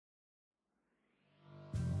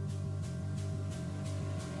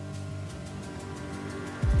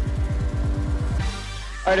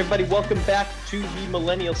All right, everybody, welcome back to the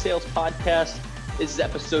Millennial Sales Podcast. This is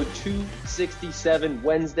episode 267,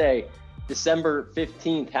 Wednesday, December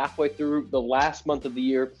 15th, halfway through the last month of the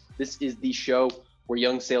year. This is the show where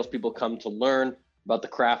young salespeople come to learn about the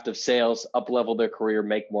craft of sales, up-level their career,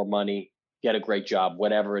 make more money, get a great job,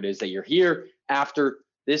 whatever it is that you're here after.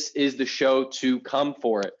 This is the show to come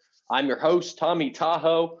for it. I'm your host, Tommy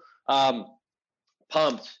Tahoe.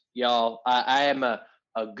 Pumped, y'all. I am a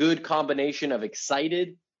good combination of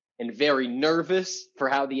excited and very nervous for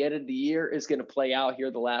how the end of the year is going to play out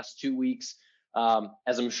here the last 2 weeks,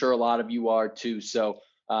 as I'm sure a lot of you are too. So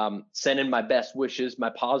send in my best wishes, my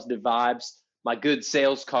positive vibes, my good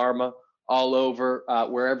sales karma all over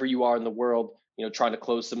wherever you are in the world, trying to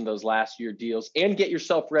close some of those last year deals and get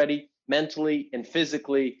yourself ready mentally and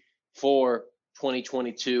physically for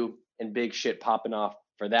 2022 and big shit popping off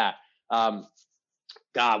for that.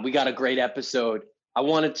 God, we got a great episode. I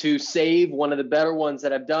wanted to save one of the better ones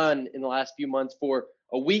that I've done in the last few months for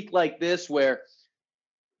a week like this where,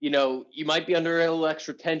 you might be under a little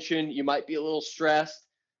extra tension. You might be a little stressed.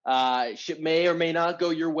 Shit may or may not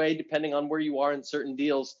go your way depending on where you are in certain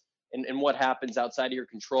deals and what happens outside of your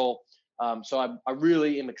control. So I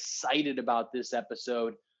really am excited about this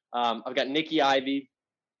episode. I've got Nikki Ivey.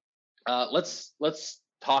 Let's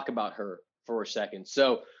talk about her for a second.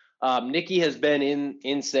 So Nikki has been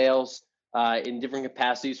in sales in different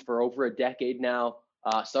capacities for over a decade now.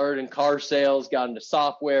 Started in car sales, got into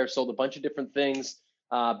software, sold a bunch of different things,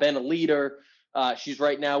 been a leader. She's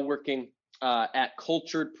right now working at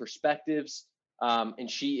Cultured Perspectives, and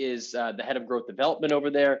she is the head of growth development over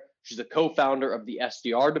there. She's a co-founder of the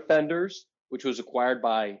SDR Defenders, which was acquired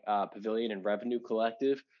by Pavilion and Revenue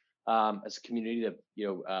Collective as a community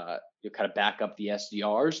to kind of back up the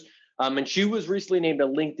SDRs. And she was recently named a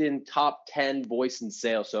LinkedIn top 10 voice in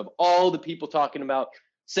sales. So of all the people talking about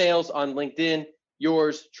sales on LinkedIn,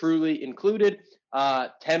 yours truly included,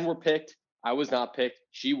 10 were picked. I was not picked.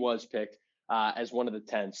 She was picked as one of the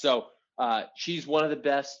 10. So she's one of the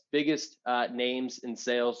best, biggest names in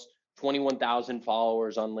sales, 21,000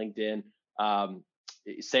 followers on LinkedIn,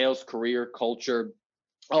 sales, career, culture,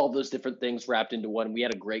 all those different things wrapped into one. We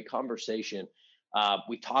had a great conversation.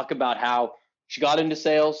 We talk about how she got into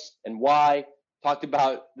sales and why, talked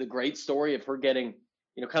about the great story of her getting,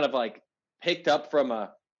 kind of like picked up from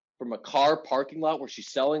a car parking lot where she's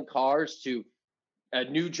selling cars to a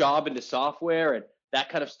new job into software and that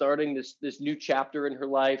kind of starting this new chapter in her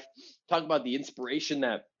life. Talk about the inspiration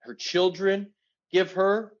that her children give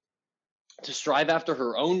her to strive after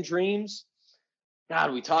her own dreams.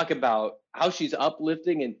 God, we talk about how she's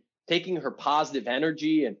uplifting and taking her positive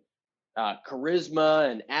energy and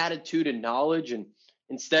charisma and attitude and knowledge, and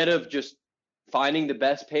instead of just finding the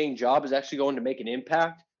best paying job, is actually going to make an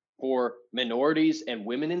impact for minorities and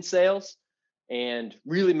women in sales and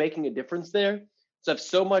really making a difference there. So I have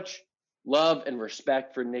so much love and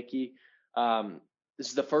respect for Nikki. This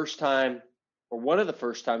is the first time, or one of the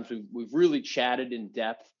first times we've really chatted in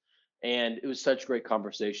depth, and it was such a great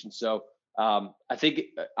conversation. So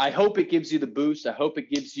I hope it gives you the boost. I hope it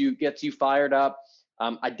gets you fired up.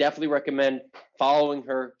 I definitely recommend following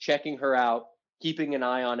her, checking her out, keeping an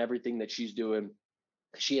eye on everything that she's doing.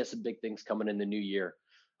 She has some big things coming in the new year.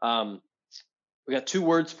 We got 2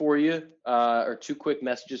 words for you, or 2 quick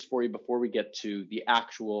messages for you before we get to the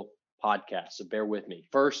actual podcast. So bear with me.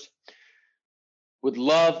 First, would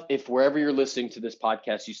love if wherever you're listening to this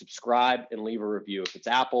podcast, you subscribe and leave a review. If it's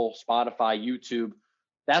Apple, Spotify, YouTube,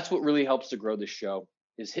 that's what really helps to grow this show,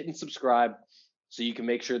 is hitting subscribe so you can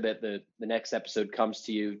make sure that the next episode comes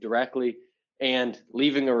to you directly, and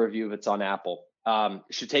leaving a review if it's on Apple. It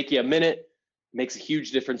should take you a minute. It makes a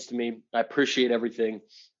huge difference to me. I appreciate everything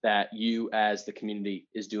that you as the community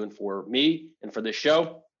is doing for me and for this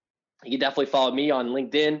show. You can definitely follow me on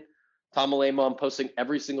LinkedIn, Tom Alemo. I'm posting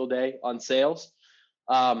every single day on sales.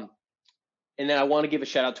 And then I want to give a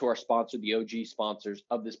shout out to our sponsor, the OG sponsors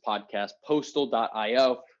of this podcast,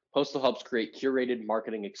 Postal.io. Postal helps create curated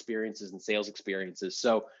marketing experiences and sales experiences.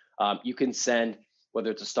 So you can send,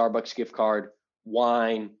 whether it's a Starbucks gift card,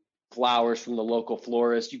 wine, flowers from the local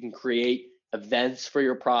florist. You can create events for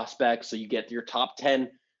your prospects. So you get your top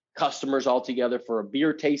 10 customers all together for a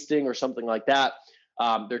beer tasting or something like that.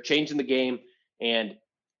 They're changing the game. And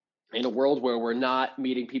in a world where we're not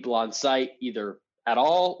meeting people on site either at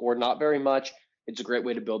all or not very much, it's a great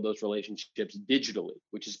way to build those relationships digitally,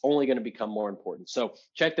 which is only going to become more important. So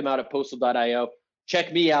check them out at Postal.io.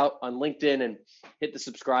 Check me out on LinkedIn and hit the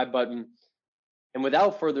subscribe button. And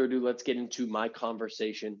without further ado, let's get into my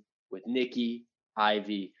conversation with Nikki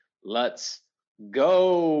Ivey. Let's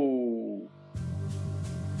go.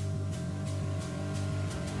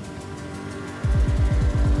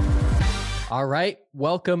 All right.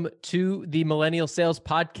 Welcome to the Millennial Sales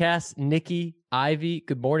Podcast, Nikki Ivy.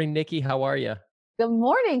 Good morning, Nikki. How are you? Good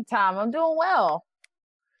morning, Tom. I'm doing well.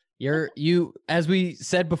 You, as we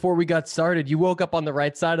said before we got started, you woke up on the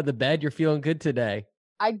right side of the bed. You're feeling good today.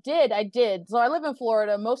 I did. So I live in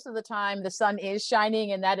Florida. Most of the time the sun is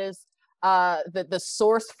shining, and that is the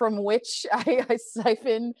source from which I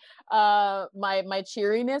siphon my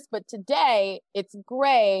cheeriness. But today it's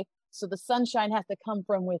gray, so the sunshine has to come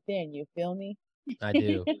from within. You feel me? I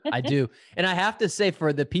do. And I have to say,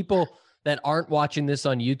 for the people that aren't watching this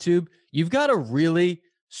on YouTube, you've got a really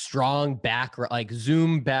strong background, like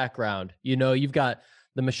Zoom background. You know, you've got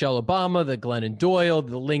the Michelle Obama, the Glennon Doyle,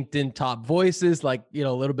 the LinkedIn top voices, like, you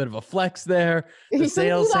know, a little bit of a flex there. The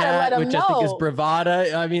sales hat, which I think is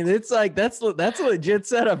bravada. I mean, it's like, that's a legit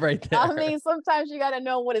setup right there. I mean, sometimes you got to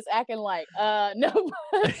know what it's acting like. No,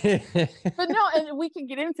 but no, and we can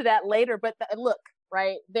get into that later. But look,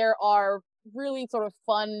 right, there are really sort of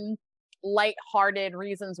fun, lighthearted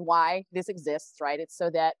reasons why this exists, right? It's so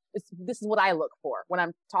that this is what I look for when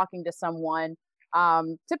I'm talking to someone.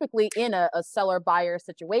 Typically in a seller buyer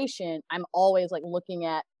situation, I'm always like looking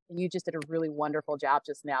at, and you just did a really wonderful job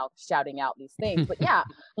just now shouting out these things, but yeah,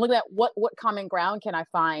 I'm looking at what common ground can I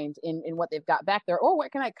find in what they've got back there, or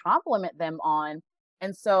what can I compliment them on?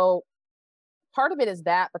 And so part of it is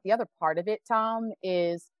that, but the other part of it, Tom,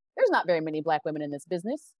 is there's not very many Black women in this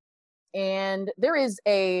business. And there is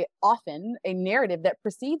often a narrative that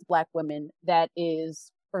precedes Black women that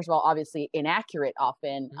is, first of all, obviously inaccurate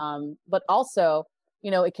often, but also, you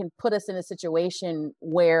know, it can put us in a situation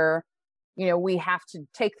where, you know, we have to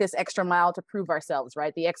take this extra mile to prove ourselves,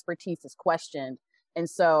 right? The expertise is questioned. And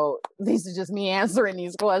so these are just me answering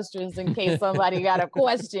these questions in case somebody got a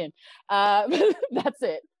question. That's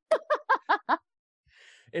it.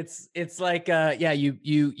 It's like, yeah,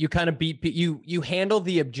 you kind of you handle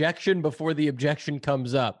the objection before the objection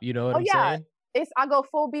comes up. You know what I'm saying? I go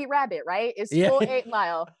full beat rabbit, right? It's full 8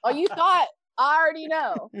 Mile. Oh, you thought? I already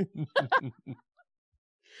know.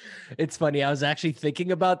 It's funny. I was actually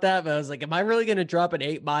thinking about that, but I was like, am I really going to drop an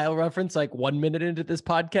 8 Mile reference like 1 minute into this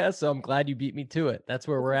podcast? So I'm glad you beat me to it. That's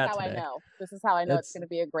where we're at today. This is how I know it's going to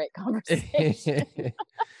be a great conversation.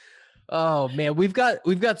 Oh man, we've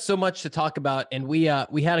got so much to talk about, and we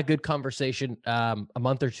had a good conversation a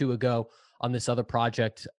month or two ago on this other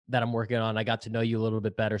project that I'm working on. I got to know you a little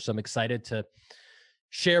bit better, so I'm excited to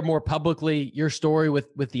share more publicly your story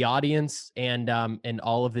with the audience and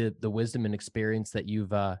all of the wisdom and experience that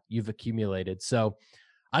you've accumulated. So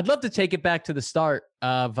I'd love to take it back to the start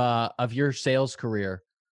of your sales career,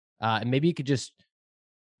 and maybe you could just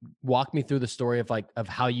walk me through the story of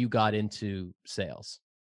how you got into sales.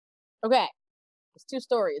 Okay, there's 2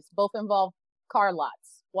 stories. Both involve car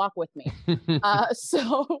lots. Walk with me.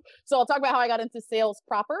 So I'll talk about how I got into sales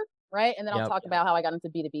proper, right? And then I'll talk about how I got into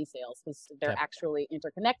B2B sales, because they're actually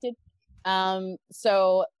interconnected.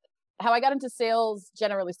 So how I got into sales,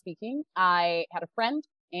 generally speaking, I had a friend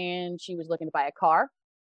and she was looking to buy a car,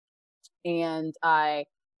 and I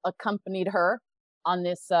accompanied her on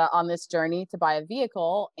this journey to buy a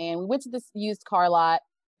vehicle. And we went to this used car lot.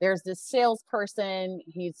 There's this salesperson.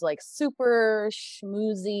 He's like super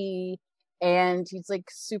schmoozy, and he's like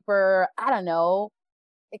super, I don't know,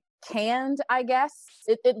 canned, I guess.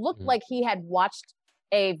 It looked like he had watched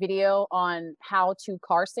a video on how to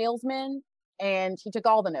car salesmen, and he took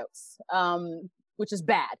all the notes, which is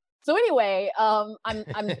bad. So anyway,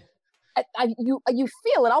 you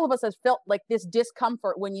feel it. All of us have felt like this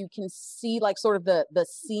discomfort when you can see like sort of the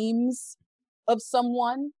seams of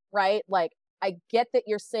someone, right? Like, I get that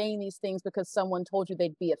you're saying these things because someone told you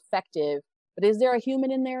they'd be effective, but is there a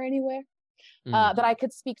human in there anywhere that I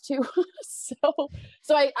could speak to?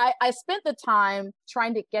 So I spent the time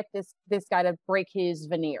trying to get this guy to break his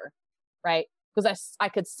veneer, right? Because I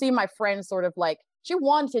could see my friend sort of like, she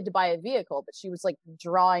wanted to buy a vehicle, but she was like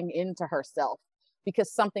drawing into herself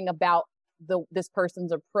because something about this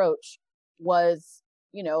person's approach was,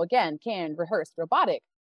 you know, again, canned, rehearsed, robotic.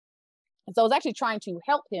 And so I was actually trying to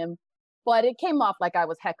help him, but it came off like I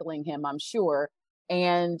was heckling him, I'm sure.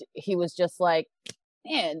 And he was just like,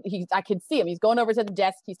 man, I could see him. He's going over to the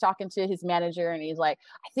desk. He's talking to his manager, and he's like,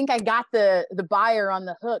 I think I got the buyer on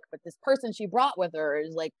the hook, but this person she brought with her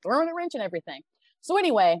is like throwing a wrench and everything. So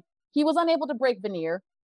anyway, he was unable to break veneer,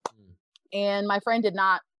 and my friend did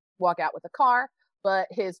not walk out with a car, but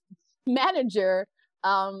his manager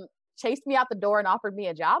chased me out the door and offered me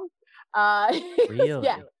a job. Really?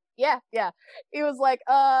 Yeah. He was like,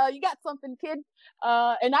 you got something, kid?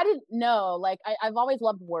 And I didn't know, like, I've always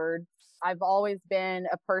loved words. I've always been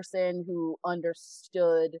a person who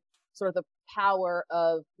understood sort of the power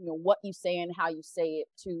of, what you say and how you say it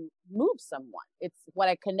to move someone. It's what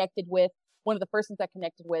I connected with. One of the persons I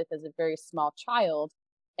connected with as a very small child.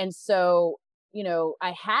 And so,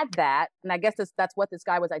 I had that, and I guess that's what this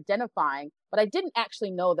guy was identifying, but I didn't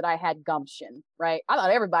actually know that I had gumption, right? I thought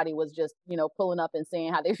everybody was just, pulling up and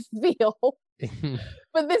saying how they feel.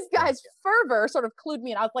 But this guy's fervor sort of clued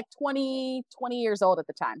me in. I was like 20 years old at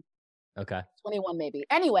the time. Okay. 21 maybe.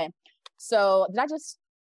 Anyway, so did I just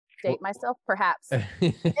date myself? Perhaps.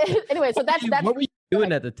 Anyway, so that's what were you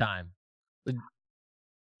doing at the time?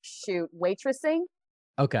 Shoot, waitressing.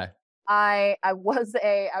 Okay. I was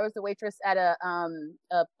a waitress at a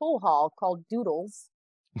pool hall called Doodles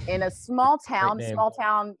in a small town.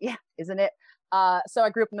 Yeah, isn't it? So I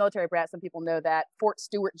grew up a military brat. Some people know that. Fort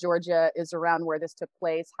Stewart, Georgia is around where this took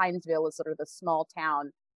place. Hinesville is sort of the small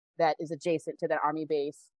town that is adjacent to that Army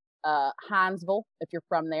base. Hinesville, if you're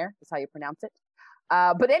from there, is how you pronounce it.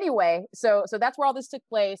 But anyway, so that's where all this took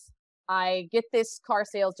place. I get this car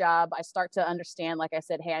sales job. I start to understand, like I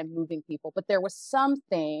said, hey, I'm moving people. But there was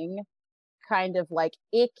something kind of like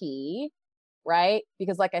icky, right?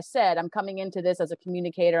 Because like I said, I'm coming into this as a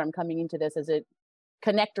communicator. I'm coming into this as a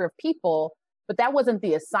connector of people. But that wasn't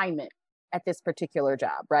the assignment at this particular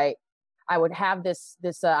job, right? I would have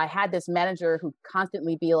I had this manager who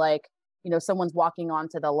constantly be like, someone's walking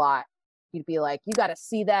onto the lot. He'd be like, you got to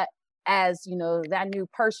see that as, that new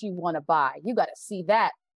purse you want to buy. You got to see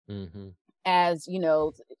that as,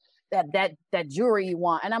 that jewelry you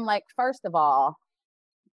want. And I'm like, first of all,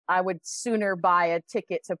 I would sooner buy a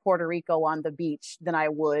ticket to Puerto Rico on the beach than I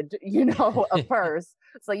would, a purse.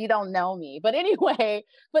 So you don't know me. But anyway,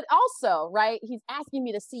 but also, right, he's asking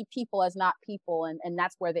me to see people as not people. And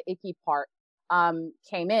that's where the icky part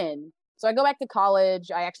came in. So I go back to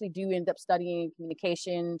college. I actually do end up studying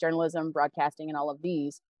communication, journalism, broadcasting, and all of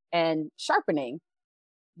these, and sharpening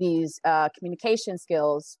these communication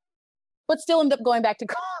skills, but still end up going back to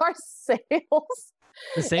car sales.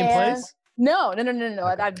 The same place? No.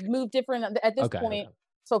 Okay. I've moved different at this point. Okay.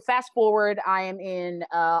 So fast forward, I am in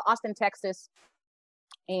Austin, Texas,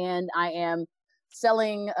 and I am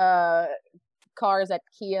selling cars at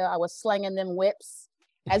Kia. I was slinging them whips,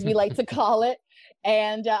 as we like to call it.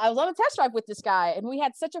 And I was on a test drive with this guy, and we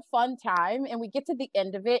had such a fun time. And we get to the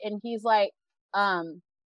end of it, and he's like,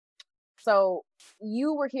 so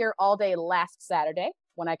you were here all day last Saturday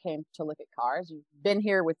when I came to look at cars. You've been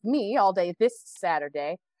here with me all day this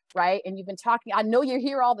Saturday, right? And you've been talking. I know you're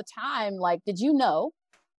here all the time. Like, did you know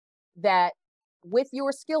that with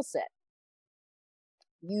your skill set,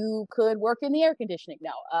 you could work in the air conditioning?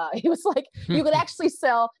 No, he was like, you could actually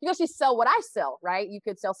sell what I sell, right? You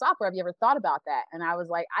could sell software. Have you ever thought about that? And I was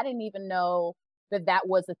like, I didn't even know that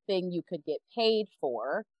was a thing you could get paid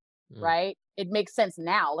for, right? It makes sense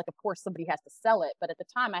now. Like, of course, somebody has to sell it. But at the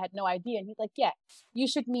time, I had no idea. And he's like, yeah, you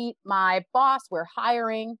should meet my boss. We're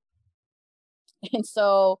hiring. And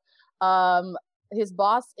so his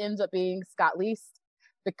boss ends up being Scott Leese.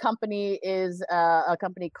 The company is a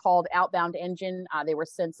company called Outbound Engine. They were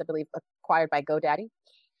since, I believe, acquired by GoDaddy.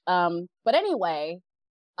 But anyway,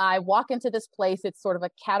 I walk into this place. It's sort of a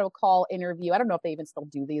cattle call interview. I don't know if they even still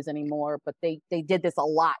do these anymore, but they did this a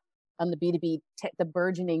lot on the B2B, the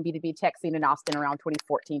burgeoning B2B tech scene in Austin around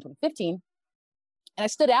 2014, 2015. And I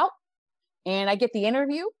stood out and I get the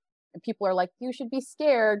interview. And people are like, you should be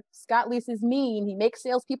scared. Scott Leese is mean. He makes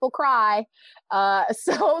salespeople cry.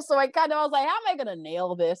 So I kind of was like, how am I going to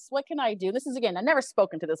nail this? What can I do? This is, again, I've never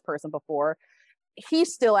spoken to this person before.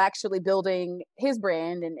 He's still actually building his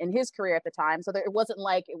brand and his career at the time. So it wasn't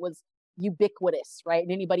like it was ubiquitous, right?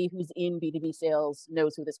 And anybody who's in B2B sales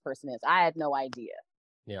knows who this person is. I had no idea.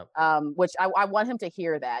 Yeah. Which I want him to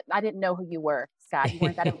hear that. I didn't know who you were, Scott. You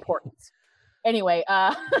weren't that important. Anyway,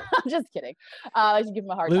 I'm just kidding. I should give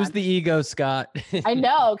him a hard time. Lose the ego, Scott. I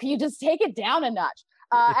know. Can you just take it down a notch?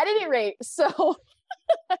 At any rate, so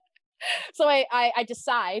I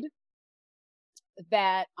decide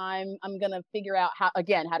that I'm gonna figure out how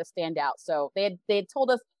to stand out. So they had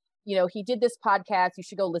told us, he did this podcast. You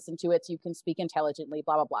should go listen to it so you can speak intelligently.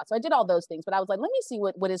 Blah blah blah. So I did all those things, but I was like, let me see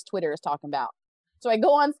what his Twitter is talking about. So I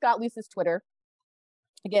go on Scott Leese's Twitter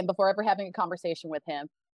again before ever having a conversation with him.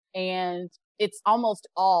 And it's almost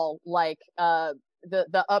all like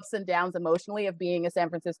the ups and downs emotionally of being a San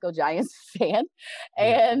Francisco Giants fan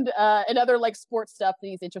and other like sports stuff that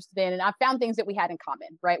he's interested in. And I found things that we had in common,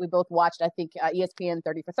 right? We both watched, I think, ESPN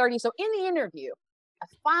 30 for 30. So in the interview, I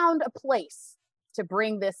found a place to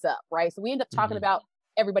bring this up, right? So we end up talking about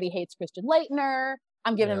everybody hates Christian Laettner.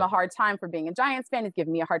 I'm giving him a hard time for being a Giants fan. He's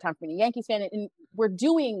giving me a hard time for being a Yankees fan. And we're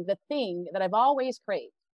doing the thing that I've always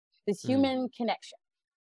craved, this human connection.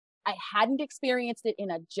 I hadn't experienced it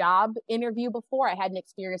in a job interview before. I hadn't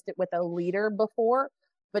experienced it with a leader before.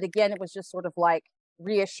 But again, it was just sort of like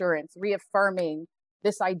reassurance, reaffirming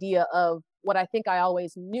this idea of what I think I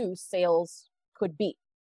always knew sales could be,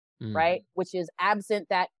 right? Which is absent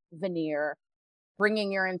that veneer,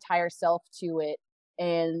 bringing your entire self to it,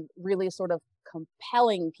 and really sort of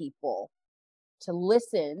compelling people to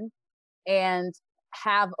listen and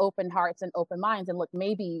have open hearts and open minds. And look,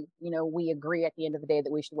 maybe, we agree at the end of the day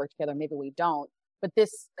that we should work together. Maybe we don't. But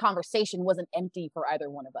this conversation wasn't empty for either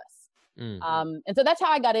one of us. And so that's how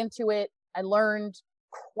I got into it. I learned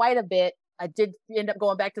quite a bit. I did end up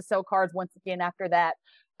going back to sell cards once again after that.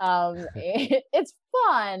 It's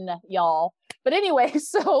fun, y'all. But anyway,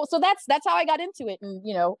 so that's how I got into it. And,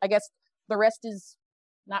 I guess the rest is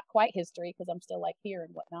not quite history because I'm still like here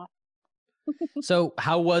and whatnot. So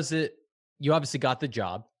how was it? You obviously got the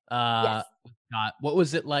job. Yes. What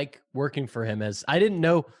was it like working for him? As I didn't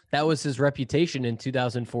know that was his reputation in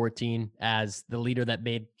 2014 as the leader that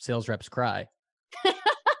made sales reps cry.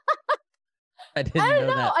 I didn't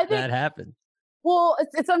know that happened. Well,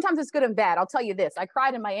 sometimes it's good and bad. I'll tell you this. I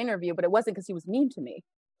cried in my interview, but it wasn't because he was mean to me.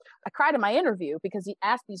 I cried in my interview because he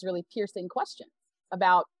asked these really piercing questions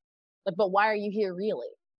about, like, but why are you here really?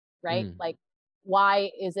 Right? Like, why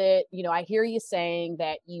is it, I hear you saying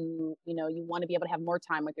that you want to be able to have more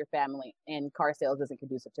time with your family, and car sales isn't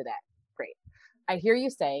conducive to that. Great. I hear you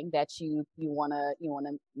saying that you want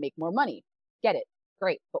to make more money. Get it.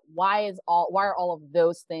 Great. But why are all of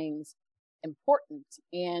those things important?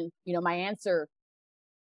 And, my answer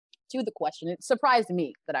to the question, it surprised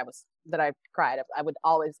me that I cried. I would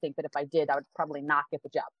always think that if I did, I would probably not get the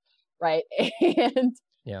job. Right.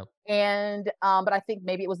 But I think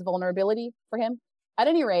maybe it was the vulnerability for him. At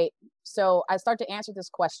any rate, so I start to answer this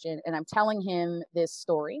question, and I'm telling him this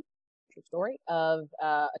true story of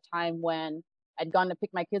a time when I'd gone to pick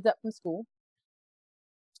my kids up from school,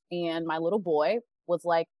 and my little boy was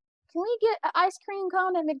like, "Can we get an ice cream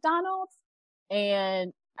cone at McDonald's?"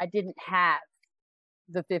 And I didn't have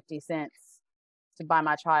the 50 cents to buy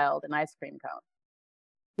my child an ice cream cone.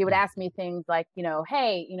 He would ask me things like,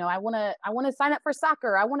 hey, I want to sign up for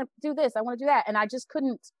soccer. I want to do this. I want to do that. And I just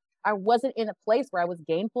I wasn't in a place where I was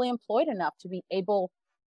gainfully employed enough to be able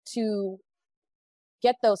to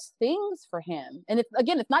get those things for him. And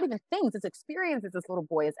it's not even things, it's experiences this little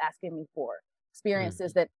boy is asking me for.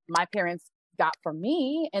 Experiences that my parents got from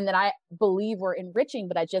me and that I believe were enriching,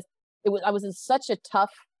 but I was in such a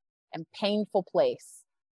tough and painful place.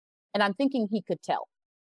 And I'm thinking he could tell,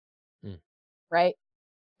 right?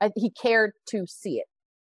 He cared to see it.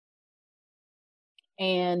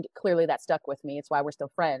 And clearly that stuck with me. It's why we're still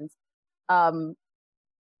friends.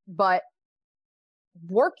 But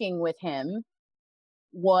working with him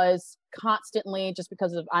was constantly, just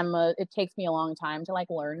because it takes me a long time to like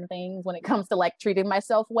learn things when it comes to like treating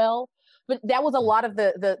myself well. But that was a lot of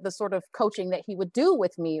the sort of coaching that he would do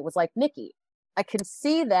with me. It was like, Nikki, I can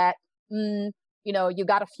see that, you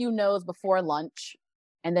got a few no's before lunch.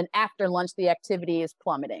 And then after lunch, the activity is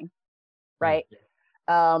plummeting, right?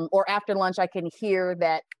 Or after lunch, I can hear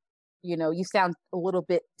that, you sound a little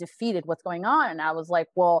bit defeated. What's going on? And I was like,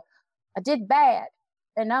 well, I did bad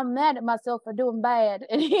and I'm mad at myself for doing bad.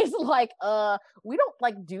 And he's like, we don't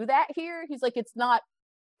like do that here. He's like, it's not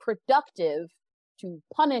productive to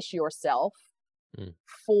punish yourself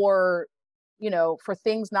for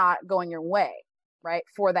things not going your way, right?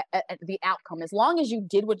 For the outcome. As long as you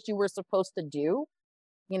did what you were supposed to do,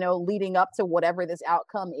 leading up to whatever this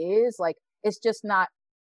outcome is, like, it's just not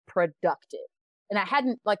productive. And I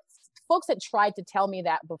hadn't, like, folks had tried to tell me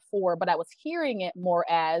that before, but I was hearing it more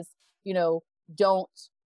as, don't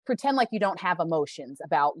pretend like you don't have emotions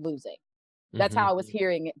about losing. That's how I was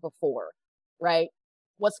hearing it before, right?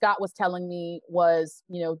 What Scott was telling me was,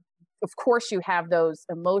 of course you have those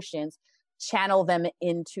emotions, channel them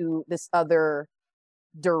into this other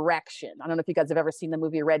direction. I don't know if you guys have ever seen the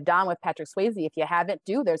movie Red Dawn with Patrick Swayze. If you haven't,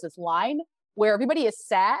 there's this line where everybody is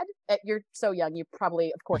sad. You're so young, you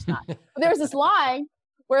probably, of course not. But there's this line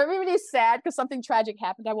where everybody's sad because something tragic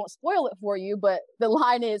happened. I won't spoil it for you, but the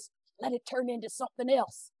line is, let it turn into something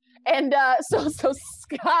else. And so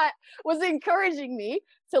Scott was encouraging me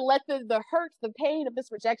to let the hurt, the pain of this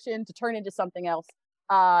rejection to turn into something else.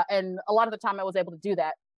 And a lot of the time I was able to do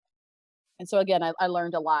that. And so again, I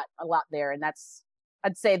learned a lot there. And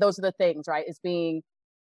I'd say those are the things, right? Is being,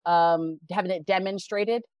 having it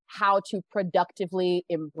demonstrated how to productively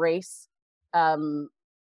embrace the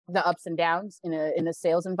ups and downs in a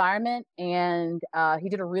sales environment. And he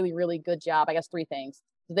did a really, really good job. I guess 3 things.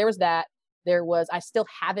 So there was that. I still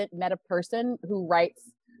haven't met a person who writes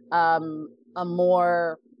a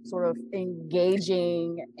more sort of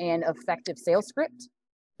engaging and effective sales script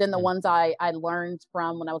than the ones I learned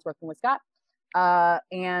from when I was working with Scott.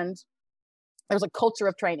 And there's a culture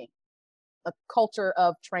of training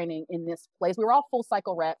in this place. We were all full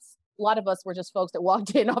cycle reps. A lot of us were just folks that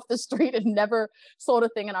walked in off the street and never sold a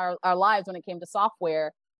thing in our lives when it came to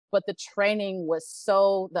software. But the training was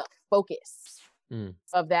so the focus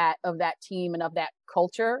of that team and of that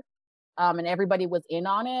culture. And everybody was in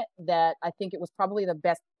on it, that I think it was probably the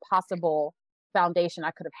best possible foundation I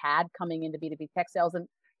could have had coming into B2B tech sales. And,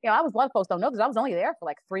 a lot of folks don't know, because I was only there for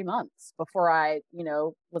like 3 months before I,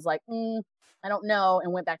 was like, I don't know,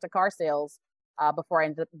 and went back to car sales before I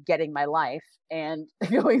ended up getting my life and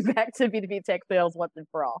going back to B2B tech sales once and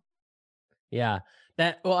for all. Yeah.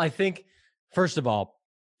 I think, first of all,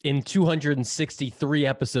 in 263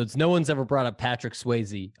 episodes, no one's ever brought up Patrick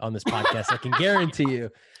Swayze on this podcast. I can guarantee you.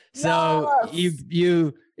 So yes.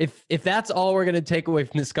 If that's all we're going to take away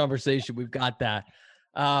from this conversation, we've got that.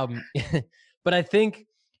 But I think,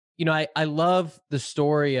 I love the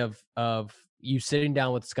story of you sitting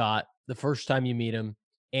down with Scott the first time you meet him,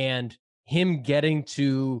 and him getting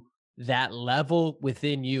to that level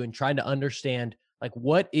within you and trying to understand, like,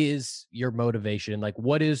 what is your motivation? Like,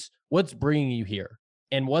 what's bringing you here,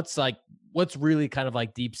 and what's really kind of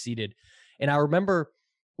like deep seated. And I remember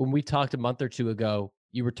when we talked a month or two ago,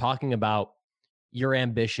 you were talking about your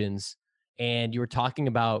ambitions, and you were talking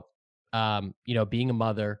about, being a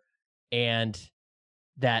mother, and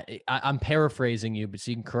that I'm paraphrasing you, but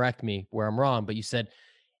so you can correct me where I'm wrong. But you said,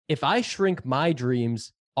 if I shrink my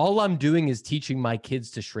dreams, all I'm doing is teaching my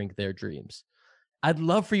kids to shrink their dreams. I'd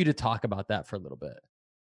love for you to talk about that for a little bit.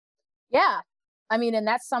 Yeah. And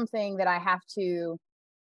that's something that I have to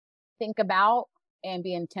think about and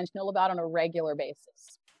be intentional about on a regular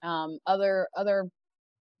basis. Other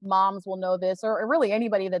moms will know this, or really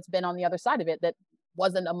anybody that's been on the other side of it that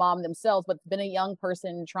wasn't a mom themselves, but been a young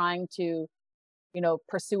person trying to,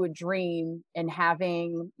 pursue a dream, and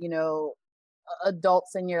having,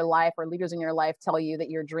 adults in your life or leaders in your life tell you that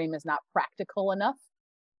your dream is not practical enough.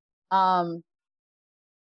 I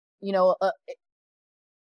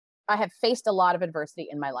have faced a lot of adversity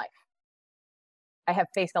in my life. I have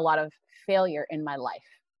faced a lot of failure in my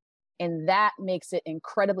life. And that makes it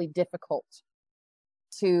incredibly difficult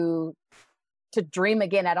to dream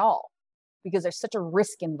again at all, because there's such a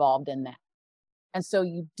risk involved in that. And so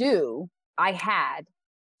I had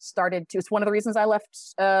started to, it's one of the reasons I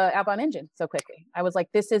left Outbound Engine so quickly. I was like,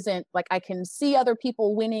 this isn't like, I can see other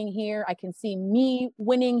people winning here. I can see me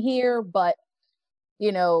winning here, but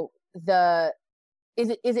is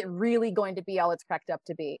it really going to be all it's cracked up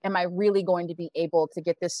to be? Am I really going to be able to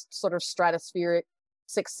get this sort of stratospheric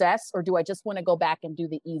success? Or do I just want to go back and do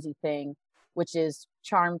the easy thing, which is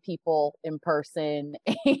charm people in person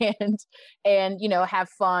and have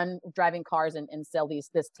fun driving cars and sell this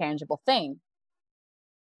tangible thing?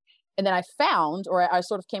 And then I found, or I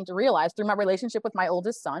sort of came to realize through my relationship with my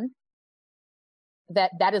oldest son,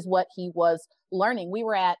 that is what he was learning. We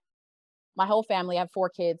were at, my whole family, I have 4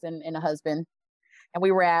 kids and a husband, and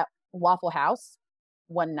we were at Waffle House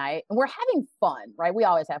one night, and we're having fun, right? We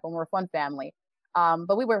always have fun. We're a fun family.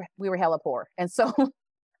 But we were hella poor. And so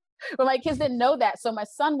but my kids didn't know that. So my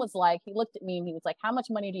son was like, he looked at me and he was like, how much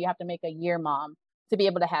money do you have to make a year, Mom, to be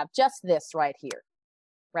able to have just this right here,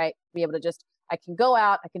 right? Be able to I can go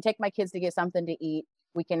out, I can take my kids to get something to eat.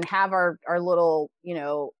 We can have our little,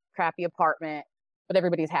 crappy apartment, but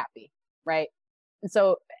everybody's happy, right? And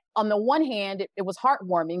so on the one hand, it was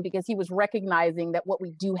heartwarming because he was recognizing that what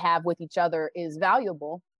we do have with each other is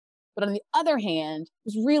valuable. But on the other hand, it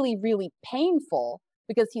was really, really painful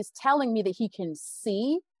because he's telling me that he can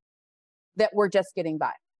see that we're just getting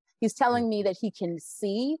by. He's telling me that he can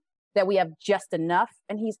see that we have just enough.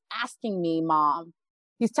 And he's asking me, Mom,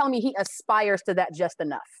 he's telling me he aspires to that just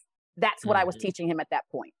enough. That's what I was teaching him at that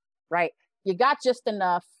point, right? You got just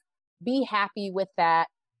enough, be happy with that.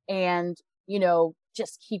 And,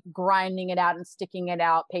 just keep grinding it out and sticking it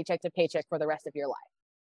out paycheck to paycheck for the rest of your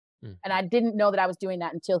life. And I didn't know that I was doing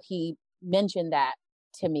that until he mentioned that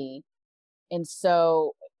to me. And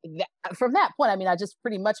so from that point, I just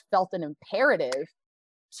pretty much felt an imperative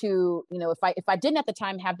to, if I didn't at the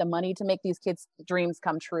time have the money to make these kids' dreams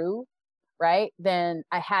come true, right, then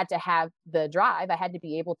I had to have the drive. I had to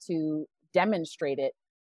be able to demonstrate it.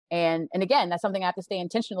 And again, that's something I have to stay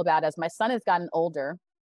intentional about. As my son has gotten older,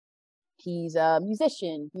 he's a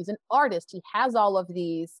musician, he's an artist, he has all of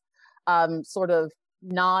these sort of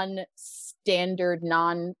non-standard,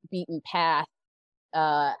 non-beaten path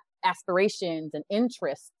aspirations and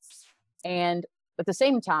interests. And at the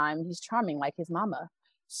same time, he's charming like his mama.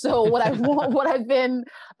 So what I want, what I've been,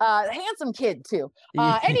 handsome kid too.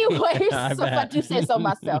 Anyways, so if I do say so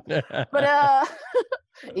myself, but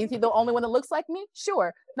is he the only one that looks like me?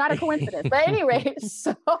 Sure, not a coincidence. But anyway,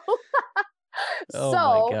 so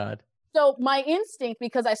Oh my God. So my instinct,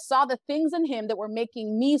 because I saw the things in him that were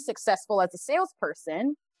making me successful as a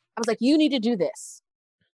salesperson, I was like, you need to do this,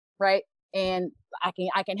 right? And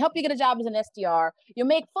I can help you get a job as an SDR. You'll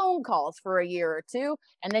make phone calls for a year or two,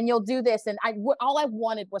 and then you'll do this. And all I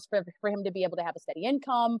wanted was for him to be able to have a steady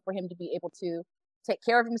income, for him to be able to take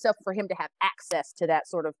care of himself, for him to have access to that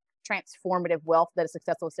sort of transformative wealth that a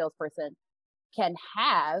successful salesperson can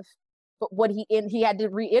have. But what he had to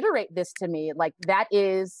reiterate this to me, like, that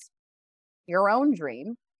is your own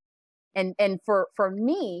dream. And for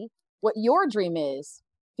me, what your dream is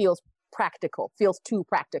feels practical, feels too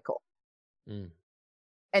practical.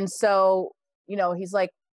 And so, he's like,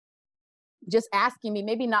 just asking me,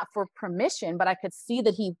 maybe not for permission, but I could see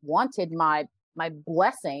that he wanted my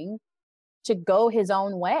blessing to go his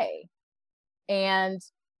own way. And,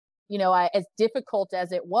 as difficult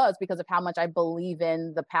as it was, because of how much I believe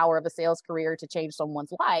in the power of a sales career to change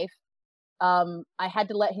someone's life, I had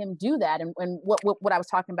to let him do that. And what I was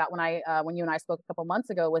talking about when you and I spoke a couple months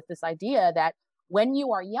ago was this idea that when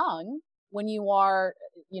you are young, when you are,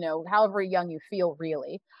 however young you feel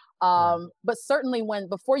really, but certainly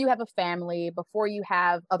before you have a family, before you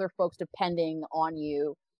have other folks depending on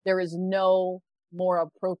you, there is no more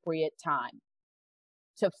appropriate time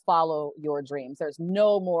to follow your dreams. There's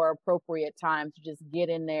no more appropriate time to just get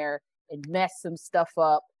in there and mess some stuff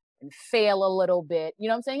up and fail a little bit. You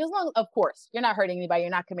know what I'm saying? As long, of course, you're not hurting anybody,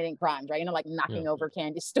 you're not committing crimes, right? You're not like knocking over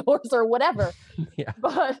candy stores or whatever. Yeah.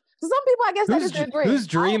 But some people, I guess that is their dream. Whose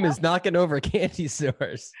dream is knocking over candy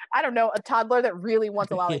stores? I don't know. A toddler that really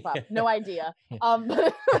wants a lollipop. No idea.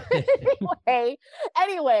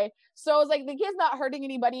 Anyway, so I was like, the kid's not hurting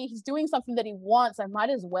anybody. He's doing something that he wants. I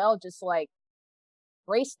might as well just like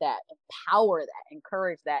embrace that, empower that,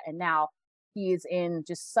 encourage that. And now he is in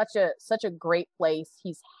just such a great place.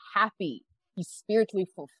 He's happy. He's spiritually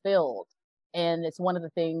fulfilled. And it's one of the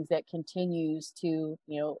things that continues to,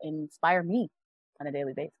 inspire me on a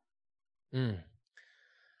daily basis.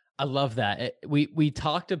 I love that. We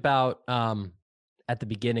talked about at the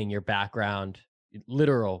beginning your background,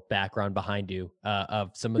 literal background behind you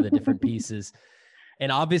of some of the different pieces.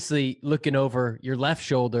 And obviously looking over your left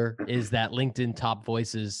shoulder is that LinkedIn Top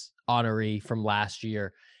Voices honoree from last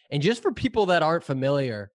year. And just for people that aren't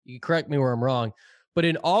familiar, you correct me where I'm wrong, but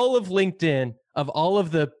in all of LinkedIn, of all of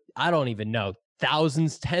the, I don't even know,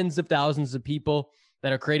 thousands, tens of thousands of people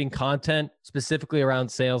that are creating content specifically around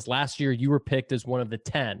sales, last year you were picked as one of the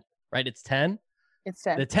 10, right? It's 10? It's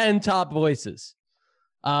 10. The 10 top voices.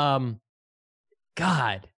 God,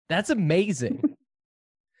 that's amazing.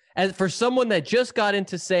 As for someone that just got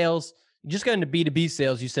into sales, just got into B2B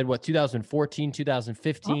sales, you said what, 2014,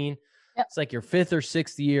 2015? Yep. It's like your 5th or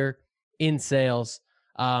 6th year in sales.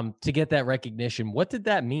 To get that recognition, what did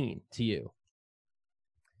that mean to you?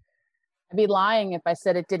 I'd be lying if I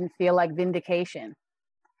said it didn't feel like vindication.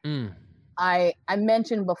 I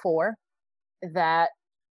mentioned before that,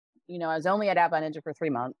 I was only at Outbound Ninja for 3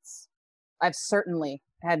 months. I've certainly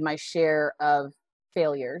had my share of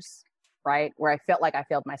failures, right? Where I felt like I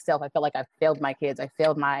failed myself. I felt like I failed my kids. I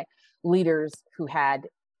failed my leaders who had,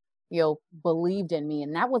 believed in me.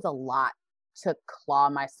 And that was a lot to claw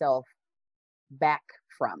myself back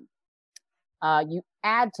from. You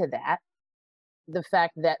add to that the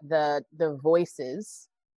fact that the voices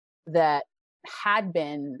that had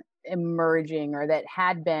been emerging or that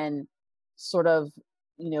had been sort of,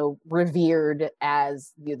 revered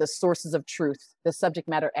as the sources of truth, the subject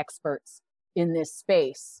matter experts in this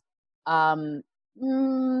space, they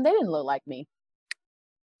didn't look like me.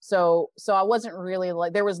 So I wasn't really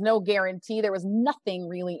like, there was no guarantee. There was nothing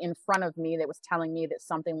really in front of me that was telling me that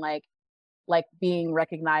something like being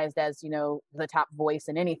recognized as, the top voice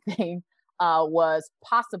in anything was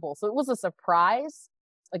possible. So it was a surprise.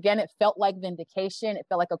 Again, it felt like vindication. It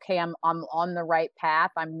felt like, okay, I'm on the right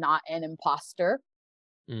path. I'm not an imposter,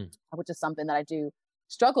 which is something that I do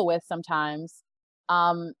struggle with sometimes.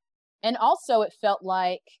 And also it felt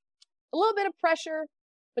like a little bit of pressure,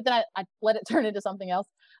 but then I let it turn into something else.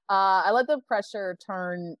 I let the pressure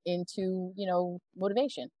turn into,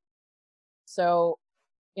 motivation. So,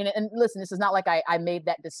 and listen, this is not like I made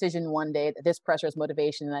that decision one day that this pressure is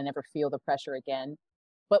motivation and I never feel the pressure again.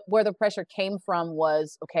 But where the pressure came from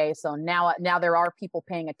was, okay, so now there are people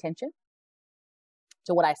paying attention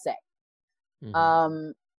to what I say.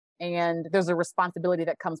 And there's a responsibility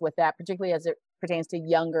that comes with that, particularly as it pertains to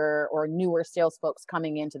younger or newer sales folks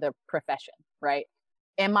coming into the profession, right?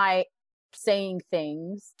 Am I saying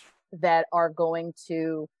things that are going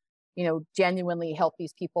to, genuinely help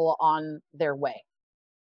these people on their way?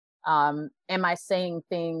 Am I saying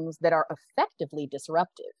things that are effectively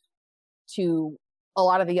disruptive to a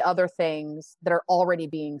lot of the other things that are already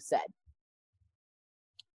being said?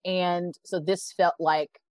 And so this felt like,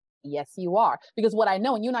 yes, you are. Because what I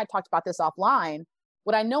know, and you and I talked about this offline,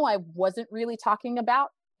 what I know I wasn't really talking about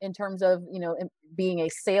in terms of, being a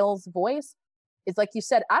sales voice is, like you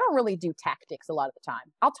said, I don't really do tactics a lot of the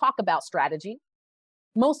time. I'll talk about strategy.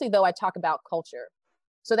 Mostly, though, I talk about culture.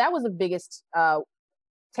 So that was the biggest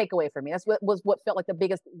takeaway for me. That's what felt like the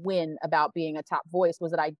biggest win about being a top voice,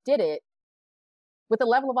 was that I did it with a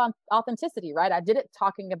level of authenticity, right? I did it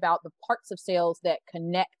talking about the parts of sales that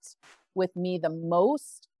connect with me the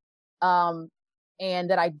most, and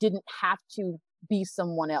that I didn't have to be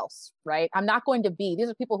someone else, right? I'm not going to be, these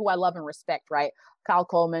are people who I love and respect, right? Kyle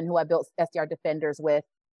Coleman, who I built SDR Defenders with,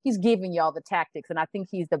 he's giving you all the tactics, and I think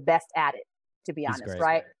he's the best at it, to be honest,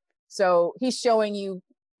 right? So he's showing you,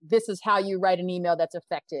 this is how you write an email that's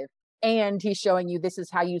effective. And he's showing you, this is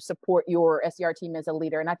how you support your SDR team as a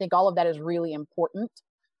leader. And I think all of that is really important,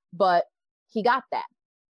 but he got that,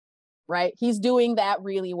 right? He's doing that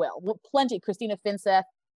really well. Plenty, Christina Finseth,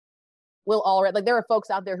 Will Allred, like there are folks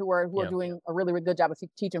out there who are doing a really, really good job of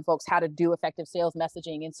teaching folks how to do effective sales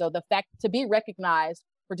messaging. And so the fact to be recognized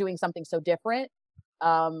for doing something so different,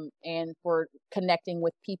 and for connecting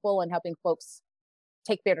with people and helping folks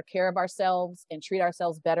take better care of ourselves and treat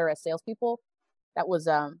ourselves better as salespeople, it was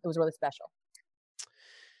really special.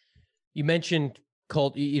 You mentioned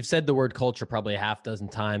you've said the word culture probably a half dozen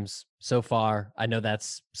times so far. I know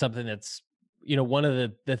that's something that's, one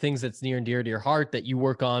of the things that's near and dear to your heart that you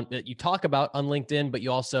work on, that you talk about on LinkedIn, but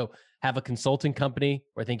you also have a consulting company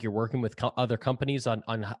where I think you're working with other companies on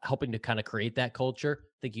helping to kind of create that culture.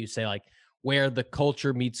 I think you say like where the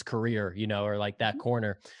culture meets career, or like that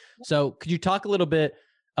corner. So could you talk a little bit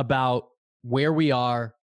about where we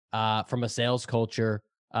are from a sales culture?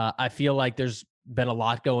 I feel like there's been a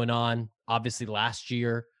lot going on, obviously last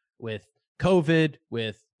year with COVID,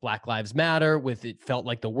 with Black Lives Matter, with it felt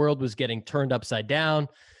like the world was getting turned upside down.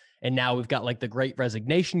 And now we've got like the Great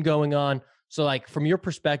Resignation going on. So like from your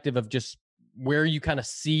perspective of just where you kind of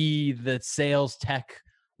see the sales tech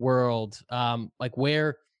world, like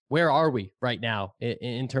where are we right now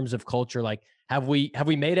in terms of culture? Like, have we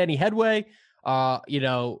made any headway? I'm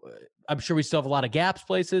sure we still have a lot of gaps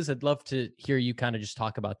places. I'd love to hear you kind of just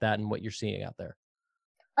talk about that and what you're seeing out there.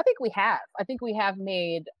 I think we have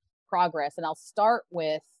made progress, and I'll start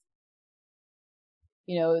with,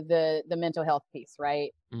 the mental health piece,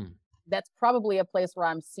 right? That's probably a place where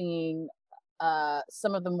I'm seeing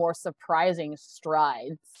some of the more surprising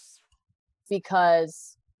strides,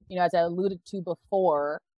 because, as I alluded to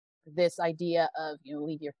before, this idea of,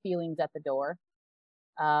 leave your feelings at the door.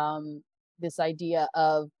 This idea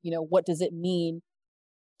of, what does it mean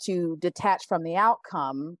to detach from the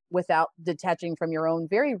outcome without detaching from your own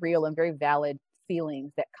very real and very valid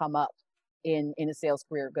feelings that come up in a sales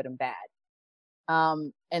career, good and bad.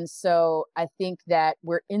 And so I think that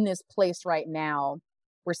we're in this place right now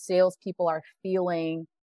where salespeople are feeling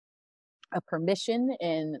a permission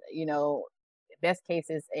and, best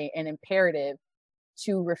cases, an imperative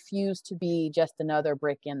to refuse to be just another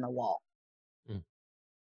brick in the wall.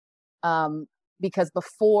 Because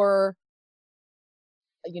before,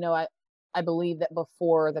 I believe that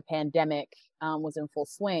before the pandemic was in full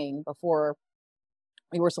swing, before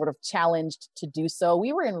we were sort of challenged to do so,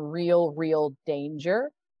 we were in real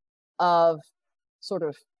danger of sort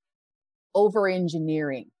of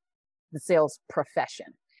over-engineering the sales profession,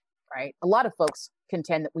 right? A lot of folks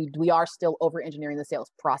contend that we are still over-engineering the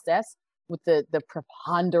sales process with the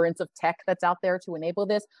preponderance of tech that's out there to enable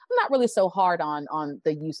this. I'm not really so hard on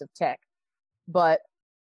the use of tech, but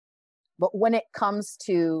when it comes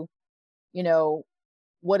to,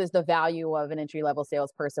 what is the value of an entry-level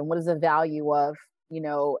salesperson? What is the value of,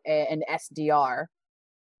 an SDR?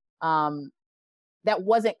 That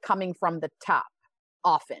wasn't coming from the top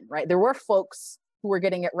often, right? There were folks who were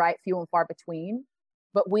getting it right, few and far between,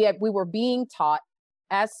 but we were being taught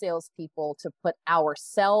as salespeople to put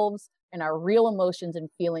ourselves and our real emotions and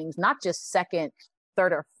feelings, not just second,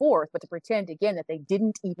 third, or fourth, but to pretend again that they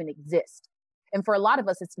didn't even exist. And for a lot of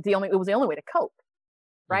us, it was the only way to cope,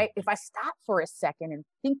 right? If I stop for a second and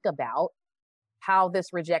think about how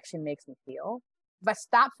this rejection makes me feel, if I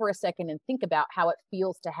stop for a second and think about how it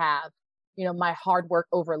feels to have, my hard work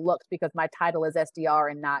overlooked because my title is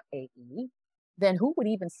SDR and not AE, then who would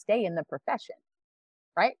even stay in the profession,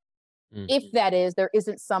 right? If that is, there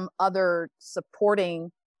isn't some other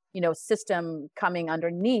supporting system coming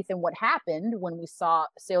underneath. And what happened when we saw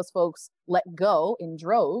sales folks let go in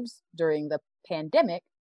droves during the pandemic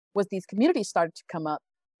was these communities started to come up,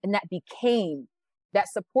 and that became that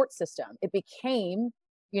support system. It became,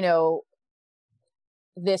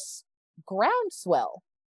 this groundswell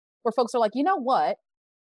where folks are like, you know what?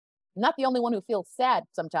 I'm not the only one who feels sad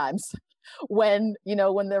sometimes when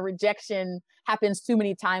the rejection happens too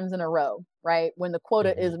many times in a row, right? When the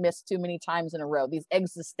quota is missed too many times in a row, these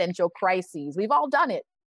existential crises, we've all done it,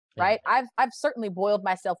 right? I've certainly boiled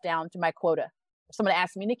myself down to my quota. If someone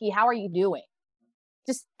asks me, Nikki, how are you doing?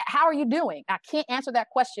 Just how are you doing? I can't answer that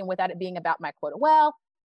question without it being about my quota. Well,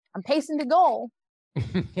 I'm pacing to goal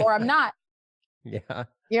or I'm not. Yeah.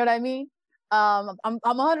 You know what I mean? I'm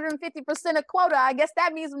 150% of quota. I guess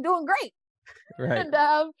that means I'm doing great. Right. And,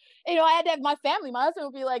 I had to have my family. My husband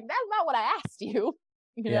would be like, that's not what I asked you.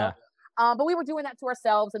 Know? But we were doing that to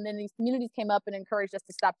ourselves. And then these communities came up and encouraged us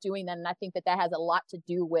to stop doing that. And I think that has a lot to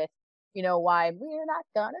do with, why we're not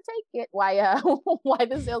going to take it. Why, why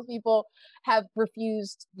the salespeople have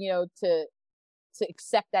refused, to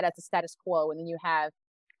accept that as a status quo. And then you have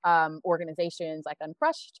organizations like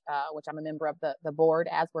Uncrushed, which I'm a member of the board,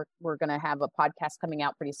 as we're going to have a podcast coming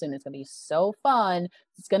out pretty soon. It's going to be so fun.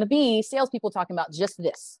 It's going to be salespeople talking about just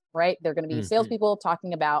this, right? They're going to be salespeople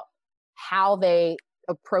talking about how they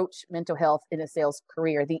approach mental health in a sales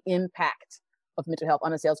career, the impact of mental health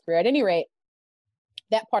on a sales career. At any rate,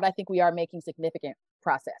 that part, I think we are making significant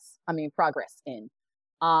progress in.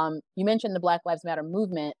 You mentioned the Black Lives Matter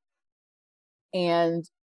movement, and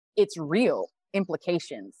it's real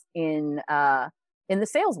implications in the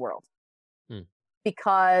sales world,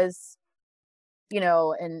 because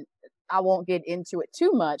and I won't get into it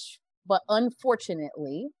too much, but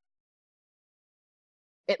unfortunately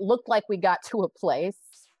it looked like we got to a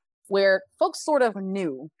place where folks sort of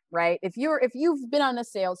knew, right? If you've been on the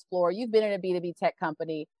sales floor, you've been in a B2B tech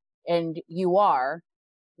company, and you are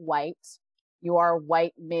white,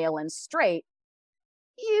 male and straight,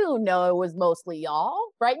 it was mostly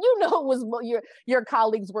y'all, right? It was your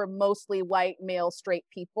colleagues were mostly white, male, straight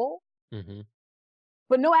people,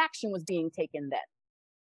 but no action was being taken then.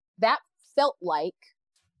 That felt like,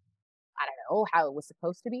 I don't know how it was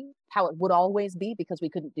supposed to be, how it would always be, because we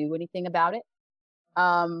couldn't do anything about it.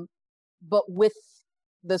 But with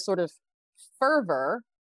the sort of fervor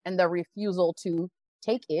and the refusal to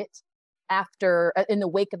take it in the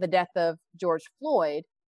wake of the death of George Floyd,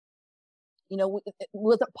 it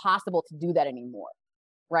wasn't possible to do that anymore,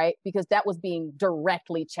 right? Because that was being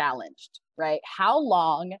directly challenged, right? How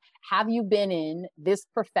long have you been in this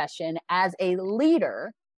profession as a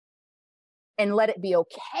leader and let it be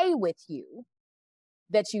okay with you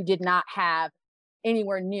that you did not have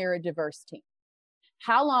anywhere near a diverse team?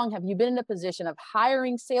 How long have you been in a position of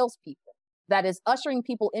hiring salespeople, that is ushering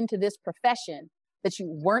people into this profession, that you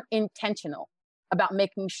weren't intentional about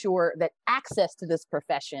making sure that access to this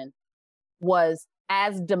profession was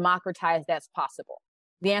as democratized as possible?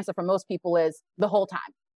 The answer for most people is the whole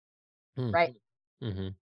time, right?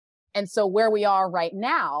 And so where we are right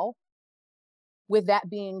now, with that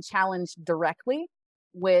being challenged directly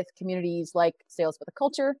with communities like Sales for the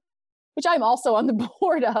Culture, which I'm also on the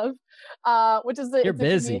board of, which is you're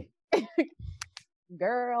busy,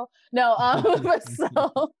 girl. No, it's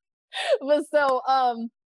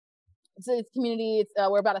community.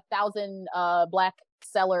 We're about 1,000 Black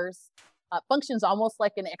sellers. Functions almost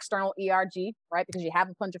like an external ERG, right? Because you have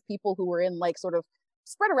a bunch of people who are in sort of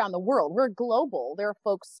spread around the world. We're global. There are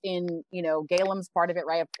folks in, Galem's part of it,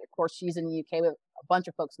 right? Of course, she's in the UK. We have a bunch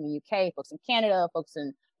of folks in the UK, folks in Canada, folks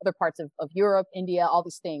in other parts of Europe, India, all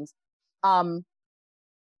these things.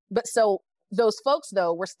 But so those folks,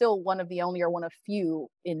 though, we're still one of the only or one of few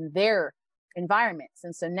in their environments.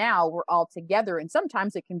 And so now we're all together, and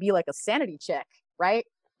sometimes it can be like a sanity check, right?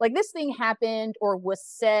 Like, this thing happened or was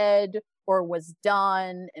said or was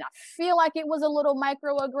done, and I feel like it was a little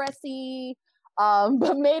microaggressive,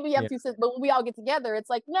 but maybe up to, but when we all get together, it's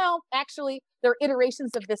like, no, actually, there are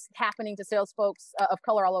iterations of this happening to sales folks of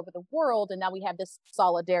color all over the world, and now we have this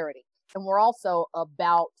solidarity. And we're also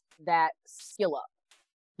about that skill up.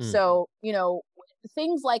 So,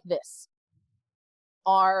 things like this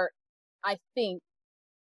are, I think,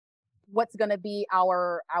 what's going to be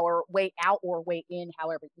our way out or way in,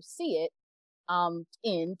 however you see it,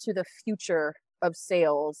 into the future of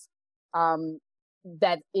sales.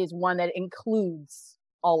 That is one that includes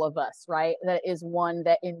all of us, right? That is one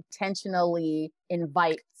that intentionally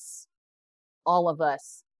invites all of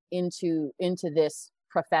us into this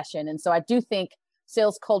profession. And so I do think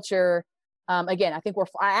sales culture, again, I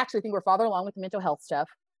actually think we're farther along with the mental health stuff,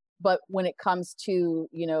 But when it comes to,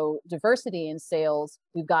 diversity in sales,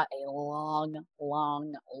 we've got a long,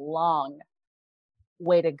 long, long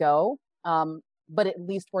way to go. But at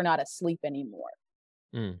least we're not asleep anymore.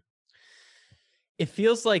 Mm. It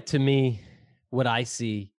feels like to me, what I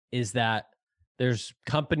see is that there's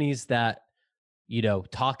companies that,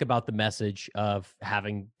 talk about the message of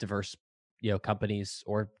having diverse, companies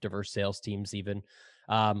or diverse sales teams even,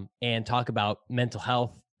 and talk about mental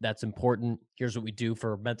health. That's important. Here's what we do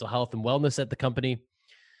for mental health and wellness at the company.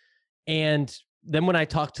 And then when I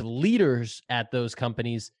talk to leaders at those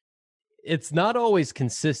companies, it's not always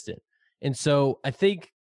consistent. And so I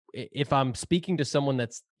think if I'm speaking to someone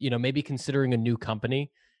that's, maybe considering a new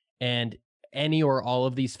company and any or all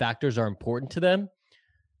of these factors are important to them,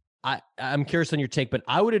 I'm curious on your take, but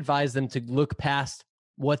I would advise them to look past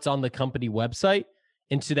what's on the company website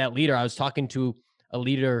into that leader. I was talking to a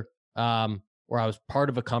leader where I was part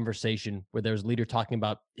of a conversation where there was a leader talking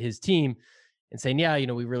about his team and saying, yeah,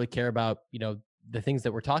 we really care about, the things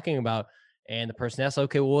that we're talking about. And the person asked,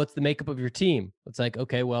 okay, well, what's the makeup of your team? It's like,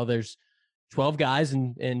 okay, well, there's 12 guys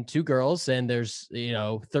and 2 girls, and there's,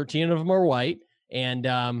 13 of them are white. And,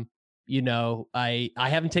 I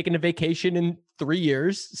haven't taken a vacation in 3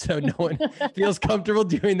 years, so no one feels comfortable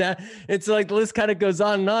doing that. It's like the list kind of goes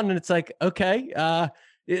on, and it's like, okay,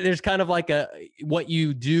 there's kind of like what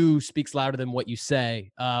you do speaks louder than what you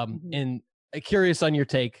say. And curious on your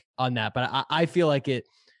take on that, but I feel like if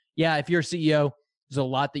you're a CEO, there's a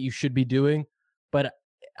lot that you should be doing, but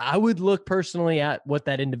I would look personally at what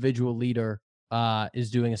that individual leader is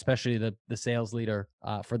doing, especially the sales leader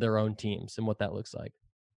for their own teams and what that looks like.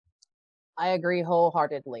 I agree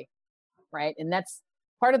wholeheartedly. Right. And that's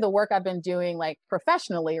part of the work I've been doing, like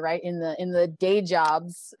professionally, right, in the day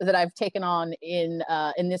jobs that I've taken on in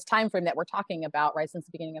this time frame that we're talking about, right, since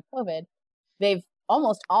the beginning of COVID. They've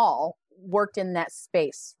almost all worked in that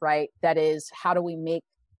space, right? That is, how do we make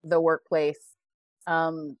the workplace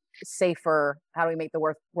safer? How do we make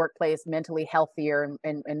the workplace mentally healthier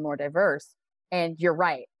and more diverse? And you're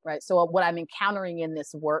right? So what I'm encountering in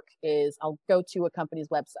this work is I'll go to a company's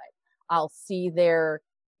website. I'll see their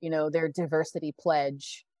diversity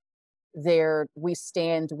pledge, their "We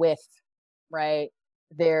Stand With," right?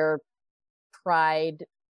 Their pride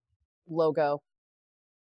logo.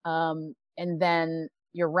 And then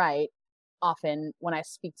you're right. Often when I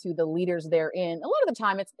speak to the leaders therein, a lot of the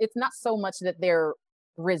time it's not so much that they're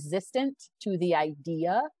resistant to the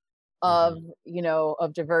idea of,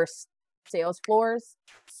 of diverse sales floors.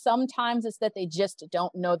 Sometimes it's that they just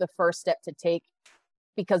don't know the first step to take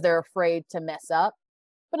because they're afraid to mess up.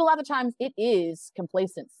 But a lot of times it is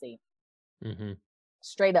complacency.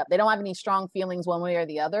 Straight up. They don't have any strong feelings one way or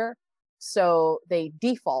the other. So they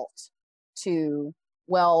default to,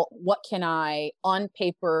 well, what can I on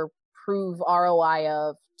paper prove ROI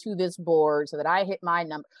of to this board so that I hit my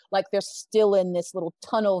number? Like they're still in this little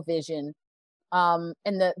tunnel vision. And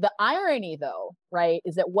the irony though, right,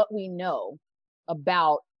 is that what we know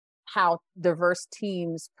about how diverse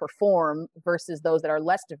teams perform versus those that are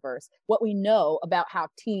less diverse, what we know about how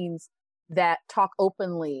teams that talk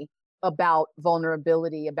openly about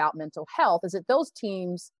vulnerability, about mental health, is that those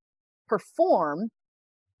teams perform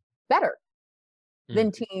better than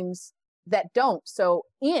teams that don't. So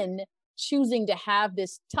in choosing to have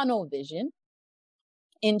this tunnel vision,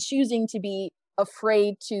 in choosing to be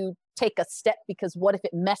afraid to take a step because what if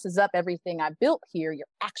it messes up everything I built here, you're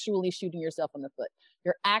actually shooting yourself in the foot.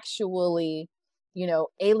 You're actually,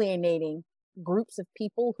 alienating groups of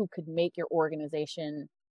people who could make your organization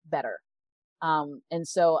better. And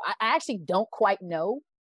so I actually don't quite know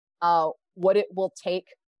what it will take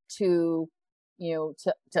to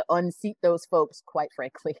unseat those folks, quite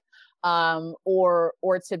frankly, or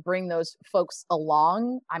to bring those folks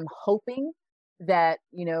along. I'm hoping that,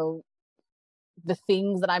 the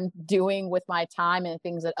things that I'm doing with my time and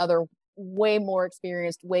things that other way more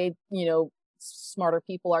experienced, way, smarter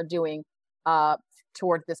people are doing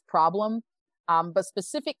toward this problem. But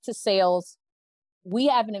specific to sales, we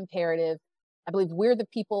have an imperative. I believe we're the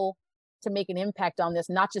people to make an impact on this,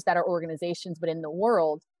 not just at our organizations, but in the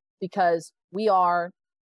world, because we are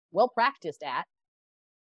well practiced at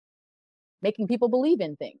making people believe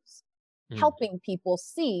in things, helping people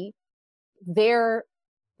see their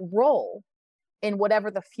role in whatever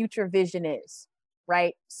the future vision is,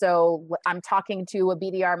 right? So I'm talking to a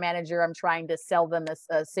BDR manager. I'm trying to sell them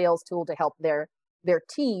a sales tool to help their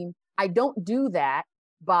team. I don't do that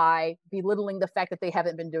by belittling the fact that they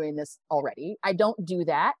haven't been doing this already. I don't do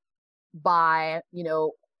that by,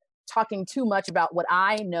 talking too much about what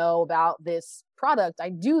I know about this product. I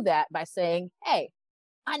do that by saying, hey,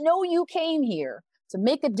 I know you came here to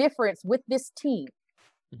make a difference with this team.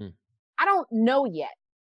 I don't know yet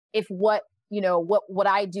if what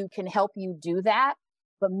I do can help you do that.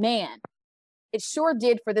 But man, it sure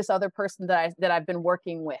did for this other person that I've been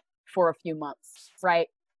working with for a few months, right?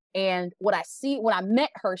 And what I see when I met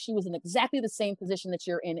her, she was in exactly the same position that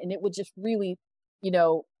you're in. And it would just really,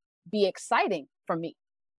 be exciting for me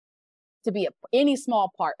to be any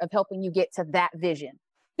small part of helping you get to that vision.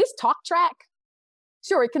 This talk track,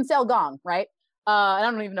 sure, it can sell gong, right? And I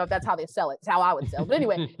don't even know if that's how they sell it. It's how I would sell. But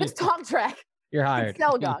anyway, this talk track, you're hired.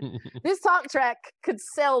 Sell gong. This talk track could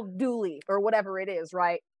sell Dooley or whatever it is,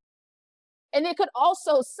 right? And it could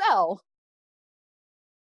also sell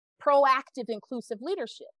proactive, inclusive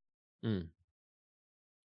leadership,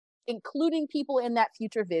 including people in that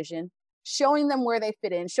future vision, showing them where they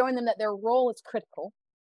fit in, showing them that their role is critical.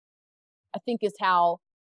 I think is how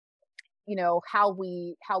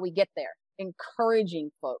we get there.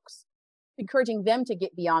 Encouraging folks, encouraging them to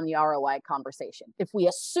get beyond the ROI conversation. If we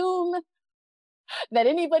assume that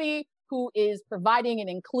anybody who is providing an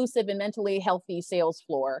inclusive and mentally healthy sales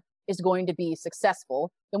floor is going to be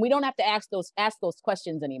successful, then we don't have to ask those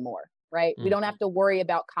questions anymore, right? We don't have to worry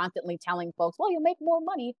about constantly telling folks, well, you'll make more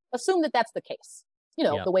money. Assume that that's the case.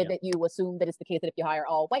 The way that you assume that it's the case that if you hire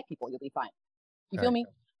all white people, you'll be fine. You feel me?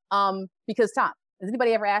 Because Tom, has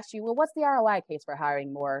anybody ever asked you, well, what's the ROI case for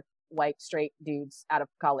hiring more white, straight dudes out of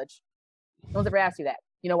college? No one's ever asked you that.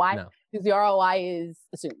 You know why? No. Because the ROI is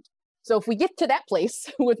assumed. So if we get to that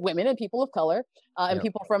place with women and people of color and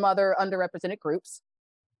people from other underrepresented groups,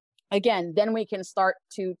 again, then we can start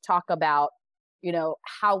to talk about,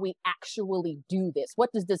 how we actually do this. What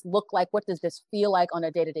does this look like? What does this feel like on a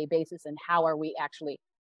day-to-day basis? And how are we actually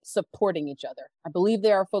supporting each other? I believe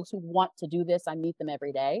there are folks who want to do this. I meet them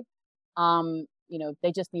every day.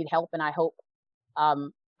 They just need help. And I hope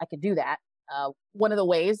I could do that. One of the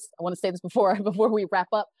ways, I want to say this before we wrap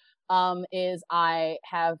up, is I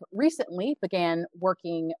have recently began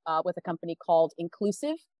working with a company called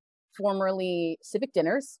Inclusive, formerly Civic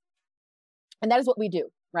Dinners. And that is what we do,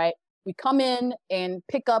 right? We come in and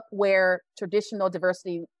pick up where traditional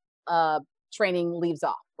diversity training leaves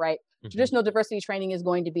off, right? Traditional diversity training is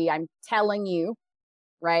going to be, I'm telling you,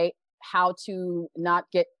 right, how to not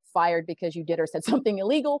get fired because you did or said something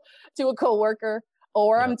illegal to a coworker,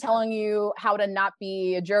 or I'm telling you how to not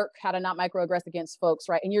be a jerk, how to not microaggress against folks,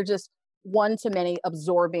 right? And you're just one to many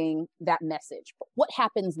absorbing that message. But what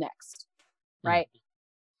happens next, right?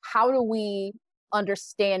 How do we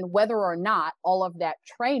understand whether or not all of that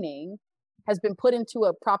training has been put into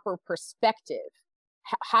a proper perspective?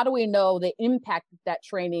 How do we know the impact that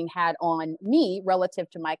training had on me relative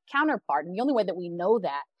to my counterpart? And the only way that we know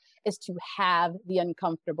that is to have the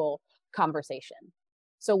uncomfortable conversation.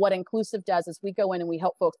 So what Inclusive does is we go in and we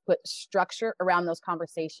help folks put structure around those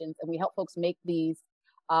conversations, and we help folks make these,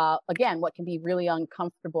 again, what can be really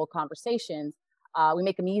uncomfortable conversations. We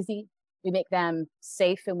make them easy, we make them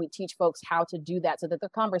safe, and we teach folks how to do that so that the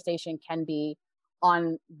conversation can be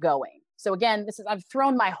ongoing. So again, I've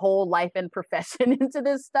thrown my whole life and profession into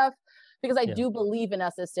this stuff because I do believe in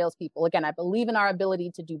us as salespeople. Again, I believe in our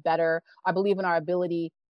ability to do better. I believe in our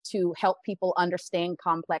ability to help people understand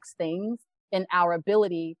complex things, and our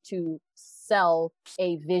ability to sell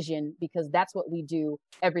a vision, because that's what we do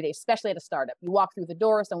every day, especially at a startup. You walk through the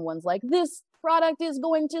door, someone's like, this product is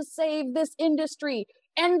going to save this industry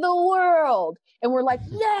and the world. And we're like,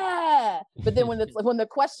 yeah. But then when the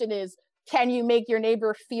question is, can you make your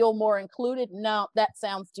neighbor feel more included? No, that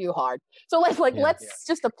sounds too hard. So let's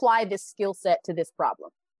just apply this skill set to this problem.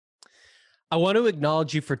 I want to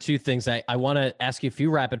acknowledge you for two things. I want to ask you a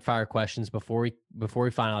few rapid fire questions before we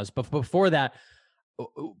finalize. But before that,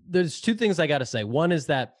 there's two things I got to say. One is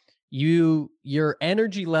that your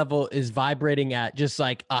energy level is vibrating at just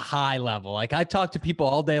like a high level. Like I talk to people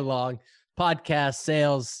all day long, podcasts,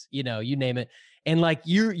 sales, you name it. And like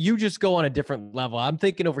you just go on a different level. I'm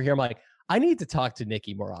thinking over here, I'm like, I need to talk to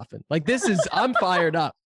Nikki more often. Like I'm fired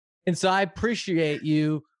up. And so I appreciate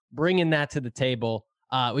you bringing that to the table.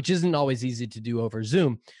 Which isn't always easy to do over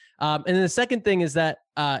Zoom. And then the second thing is that,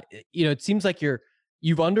 it seems like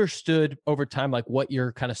you've understood over time, like what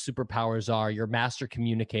your kind of superpowers are, your master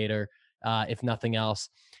communicator, if nothing else.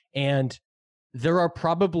 And there are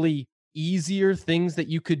probably easier things that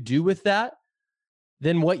you could do with that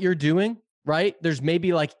than what you're doing, right? There's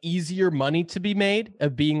maybe like easier money to be made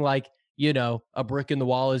of being like, a brick in the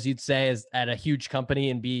wall, as you'd say, as at a huge company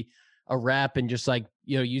and be a rep and just like,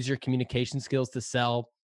 use your communication skills to sell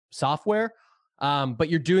software. But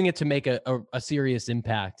you're doing it to make a serious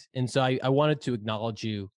impact. And so I wanted to acknowledge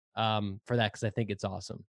you for that, because I think it's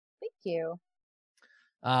awesome. Thank you.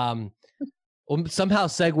 We'll somehow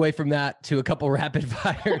segue from that to a couple rapid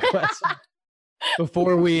fire questions.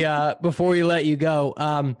 before we let you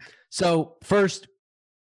go. So first,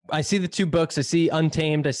 I see the 2 books. I see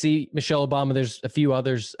Untamed. I see Michelle Obama. There's a few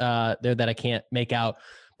others there that I can't make out,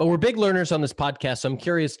 but we're big learners on this podcast. So I'm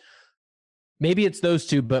curious, maybe it's those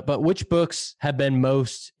 2, but which books have been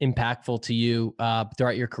most impactful to you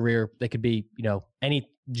throughout your career? They could be, any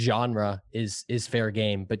genre is fair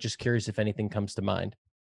game, but just curious if anything comes to mind.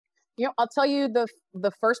 I'll tell you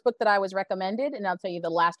the first book that I was recommended, and I'll tell you the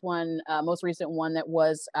last one, most recent one that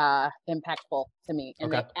was impactful to me,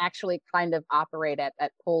 and they actually kind of operate at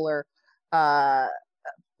polar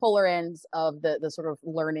ends of the sort of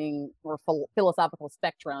learning or philosophical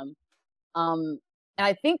spectrum. And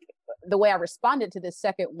I think the way I responded to this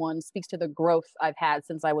second one speaks to the growth I've had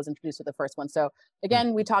since I was introduced to the first one. So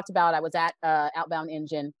again, we talked about, I was at Outbound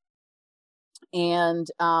Engine, and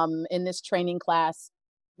in this training class,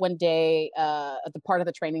 one day, at the part of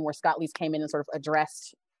the training where Scott Leese came in and sort of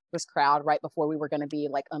addressed this crowd right before we were going to be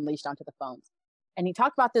like unleashed onto the phones. And he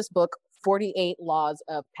talked about this book, 48 Laws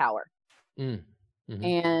of Power. Mm-hmm.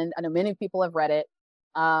 And I know many people have read it.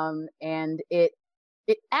 And it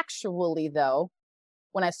actually, though,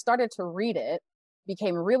 when I started to read it,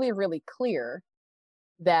 became really, really clear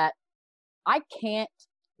that I can't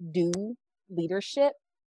do leadership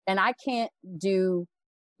and I can't do,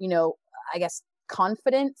 I guess,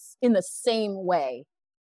 confidence in the same way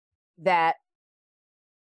that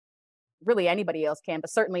really anybody else can, but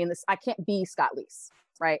certainly in this, I can't be Scott Leese,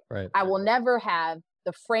 right? I will never have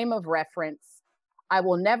the frame of reference. I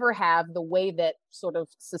will never have the way that sort of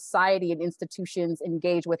society and institutions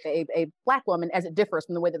engage with a Black woman as it differs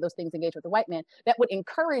from the way that those things engage with a white man, that would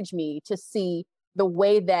encourage me to see the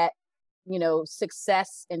way that,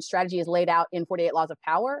 success and strategy is laid out in 48 Laws of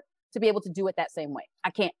Power, to be able to do it that same way. I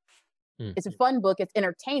can't. It's a fun book. It's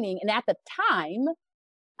entertaining. And at the time,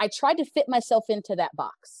 I tried to fit myself into that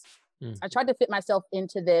box. I tried to fit myself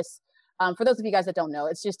into this. For those of you guys that don't know,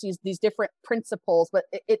 it's just these different principles, but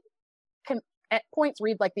it can at points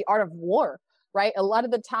read like the art of war, right? A lot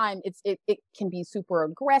of the time it can be super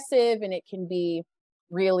aggressive, and it can be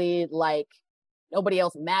really like nobody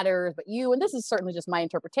else matters but you. And this is certainly just my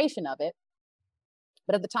interpretation of it.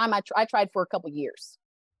 But at the time, I tried for a couple years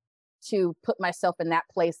to put myself in that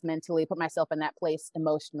place mentally, put myself in that place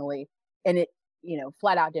emotionally. And it,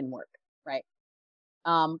 flat out didn't work. Right.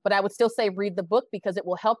 But I would still say read the book, because it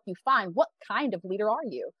will help you find what kind of leader are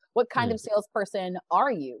you? What kind of salesperson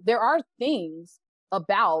are you? There are things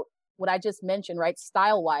about what I just mentioned, right,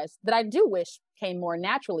 style wise, that I do wish came more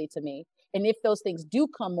naturally to me. And if those things do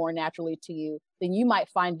come more naturally to you, then you might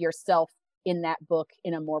find yourself in that book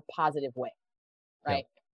in a more positive way. Right.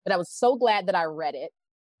 Yeah. But I was so glad that I read it,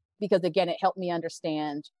 because again, it helped me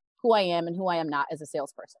understand who I am and who I am not as a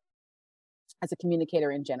salesperson, as a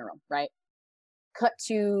communicator in general, right? Cut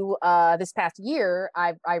to this past year,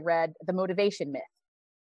 I read The Motivation Myth.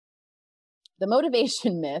 The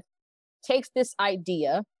Motivation Myth takes this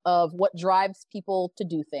idea of what drives people to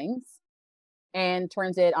do things and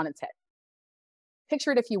turns it on its head.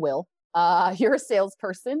 Picture it, if you will. You're a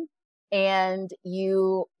salesperson and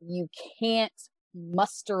you can't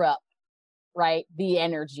muster up, right, the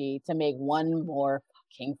energy to make one more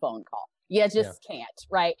fucking phone call. You just can't,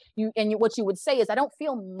 right? What you would say is, I don't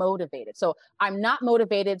feel motivated. So I'm not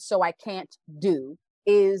motivated, so I can't do,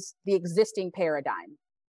 is the existing paradigm,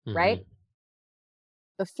 right?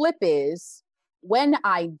 The flip is, when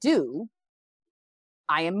I do,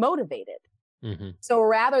 I am motivated. So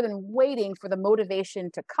rather than waiting for the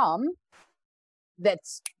motivation to come,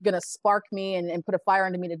 that's going to spark me and put a fire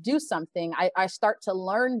under me to do something, I start to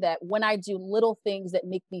learn that when I do little things that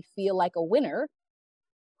make me feel like a winner,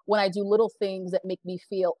 when I do little things that make me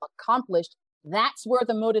feel accomplished, that's where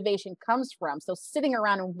the motivation comes from. So sitting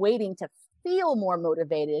around and waiting to feel more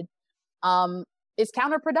motivated is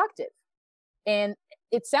counterproductive. And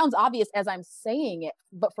it sounds obvious as I'm saying it,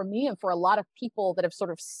 but for me and for a lot of people that have sort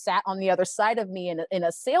of sat on the other side of me in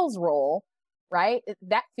a sales role, right?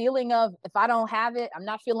 That feeling of, if I don't have it, I'm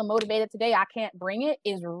not feeling motivated today, I can't bring it,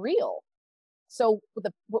 is real. So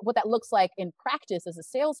what that looks like in practice as a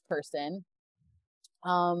salesperson,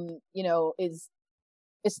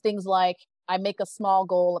 is things like, I make a small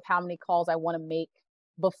goal of how many calls I want to make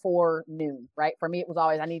before noon, right? For me, it was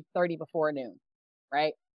always, I need 30 before noon,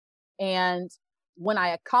 right? And when I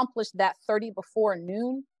accomplished that 30 before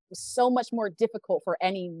noon, it was so much more difficult for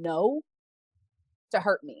any no to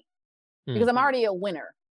hurt me, because I'm already a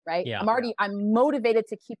winner, right? Yeah, I'm motivated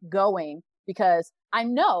to keep going, because I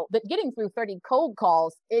know that getting through 30 cold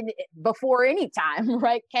calls before any time,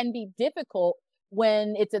 right, can be difficult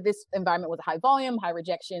when it's this environment with a high volume, high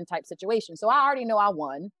rejection type situation. So I already know I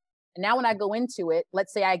won. And now when I go into it,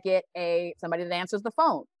 let's say I get somebody that answers the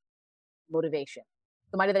phone, motivation.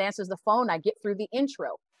 Somebody that answers the phone, I get through the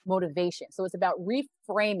intro, motivation. So it's about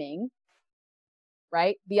reframing,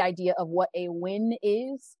 right? The idea of what a win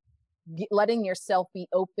is, letting yourself be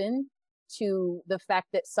open to the fact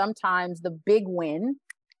that sometimes the big win,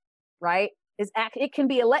 right, it can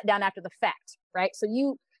be a letdown after the fact, right? So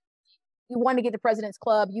you want to get to President's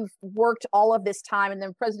Club, you've worked all of this time, and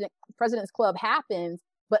then President's Club happens,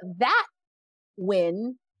 but that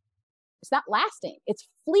win, it's not lasting, it's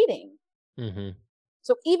fleeting. Mm-hmm.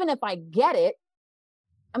 So even if I get it,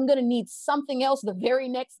 I'm going to need something else the very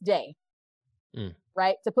next day,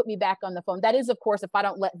 right, to put me back on the phone. That is, of course, if I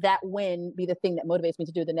don't let that win be the thing that motivates me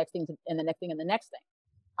to do the next thing and the next thing and the next thing.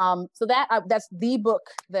 So that's the book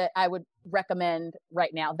that I would recommend right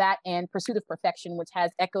now. That and Pursuit of Perfection, which has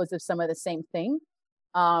echoes of some of the same thing,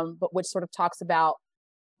 but which sort of talks about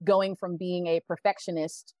going from being a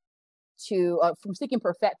perfectionist to from seeking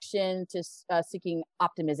perfection to seeking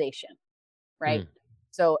optimization, right?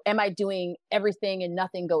 So am I doing everything and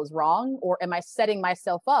nothing goes wrong? Or am I setting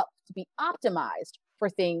myself up to be optimized for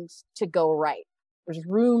things to go right? There's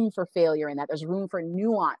room for failure in that. There's room for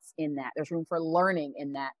nuance in that. There's room for learning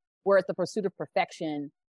in that. Whereas the pursuit of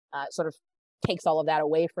perfection sort of takes all of that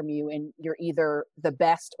away from you, and you're either the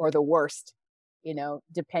best or the worst,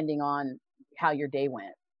 depending on how your day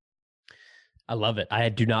went. I love it. I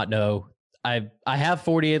do not know. I have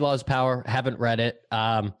 48 Laws of Power. Haven't read it.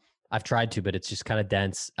 I've tried to, but it's just kind of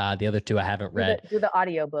dense. The other two I haven't read. Do the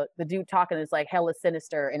audiobook. The dude talking is like hella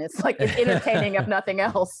sinister, and it's like it's entertaining if nothing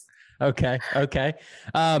else. Okay.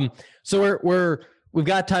 So we've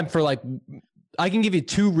got time for I can give you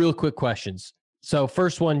two real quick questions. So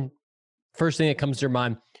first thing that comes to your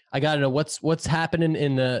mind, I got to know what's happening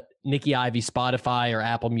in the Nikki Ivy Spotify or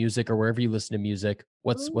Apple Music or wherever you listen to music.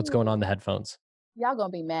 What's going on in the headphones? Y'all gonna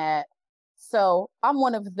be mad. So I'm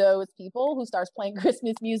one of those people who starts playing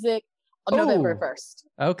Christmas music on November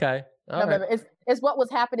 1st. Okay. November. Right. It's what was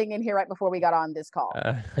happening in here right before we got on this call.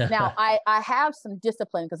 Now, I have some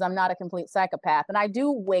discipline because I'm not a complete psychopath. And I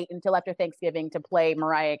do wait until after Thanksgiving to play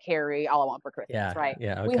Mariah Carey, All I Want for Christmas, right?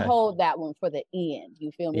 Yeah. Okay. We hold that one for the end.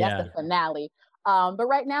 You feel me? Yeah. That's the finale. But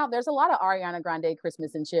right now, there's a lot of Ariana Grande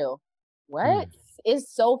Christmas and Chill. What?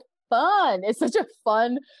 It's so fun. It's such a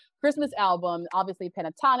fun Christmas album. Obviously,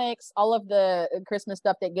 Pentatonics, all of the Christmas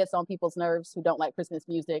stuff that gets on people's nerves who don't like Christmas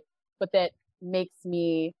music, but that makes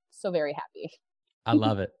me so very happy. I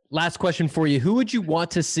love it. Last question for you. Who would you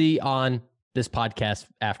want to see on this podcast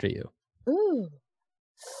after you? Ooh,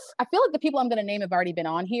 I feel like the people I'm going to name have already been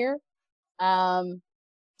on here. So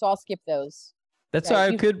I'll skip those. That's all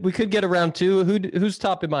right. We could get around to who's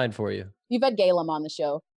top in mind for you. You've had Galem on the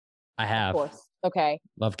show. I have. Of course. Okay.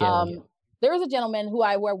 Love Galem. There is a gentleman who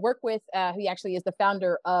I work with, who actually is the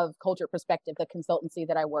founder of Culture Perspective, the consultancy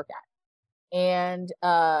that I work at. And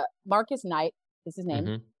Marcus Knight is his name.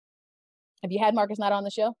 Mm-hmm. Have you had Marcus Knight on the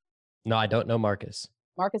show? No, I don't know Marcus.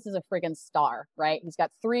 Marcus is a friggin' star, right? He's got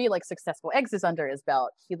 3 successful exits under his belt.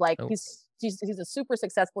 He's a super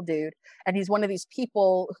successful dude, and he's one of these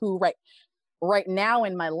people who right now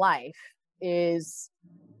in my life is,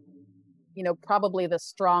 probably the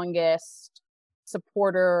strongest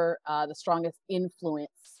supporter, the strongest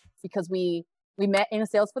influence, because we met in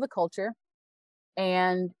Sales for the Culture,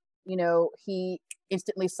 and he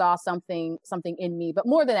instantly saw something in me. But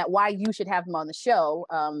more than that, why you should have him on the show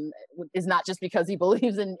is not just because he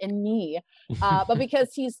believes in me, but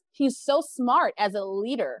because he's so smart as a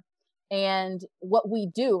leader. And what we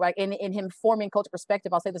do, right, in him forming Culture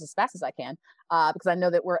Perspective, I'll say this as fast as I can, because I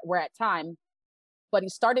know that we're at time. But he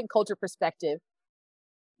started Culture Perspective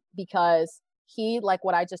because he, like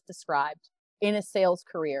what I just described, in a sales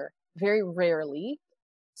career, very rarely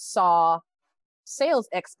saw sales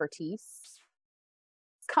expertise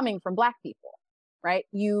coming from Black people, right?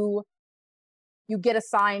 You get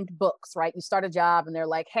assigned books, right? You start a job and they're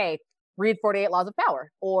like, hey, read 48 Laws of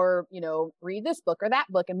Power, or, read this book or that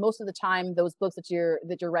book. And most of the time, those books that you're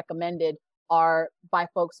recommended are by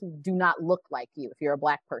folks who do not look like you if you're a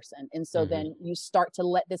Black person. And so then you start to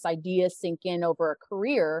let this idea sink in over a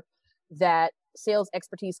career that sales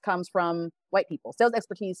expertise comes from white people. Sales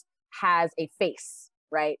expertise has a face,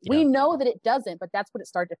 right? Yeah. We know that it doesn't, but that's what it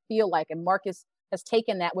started to feel like. And Marcus has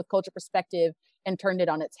taken that with Culture Perspective and turned it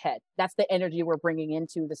on its head. That's the energy we're bringing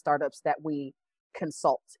into the startups that we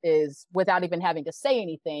consult, is without even having to say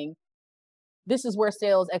anything, this is where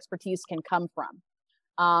sales expertise can come from.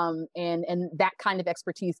 And that kind of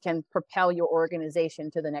expertise can propel your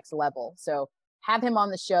organization to the next level. So have him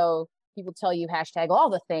on the show. He will tell you hashtag all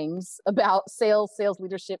the things about sales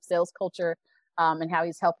leadership, sales culture, and how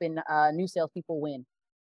he's helping new salespeople win.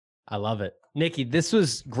 I love it. Nikki, this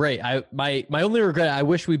was great. My only regret, I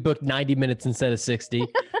wish we booked 90 minutes instead of 60.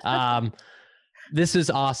 This is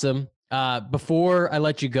awesome. Before I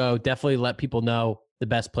let you go, definitely let people know the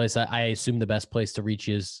best place. I assume the best place to reach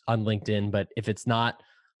you is on LinkedIn, but if it's not,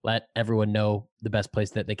 let everyone know the best place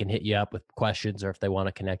that they can hit you up with questions or if they want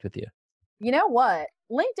to connect with you. You know what?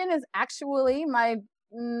 LinkedIn is actually my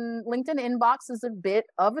LinkedIn inbox is a bit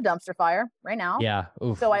of a dumpster fire right now. Yeah.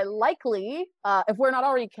 Oof. So I likely, if we're not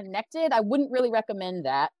already connected, I wouldn't really recommend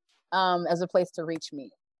that as a place to reach me.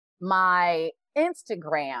 My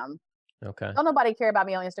Instagram. Okay. Don't nobody care about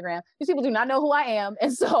me on Instagram. These people do not know who I am.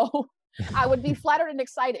 And so I would be flattered and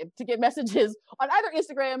excited to get messages on either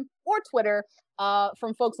Instagram or Twitter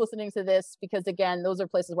from folks listening to this, because again, those are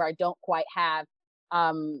places where I don't quite have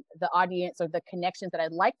the audience or the connections that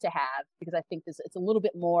I'd like to have, because I think it's a little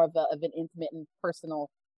bit more of an intimate and personal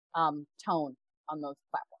tone on those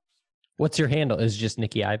platforms. What's your handle? Is it just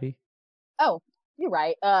Nikki Ivy? Oh, you're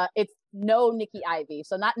right. It's No Nikki Ivy.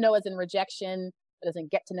 So not no as in rejection, but as in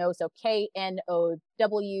get to know. So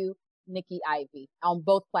KNOW Nikki Ivy on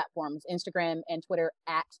both platforms, Instagram and Twitter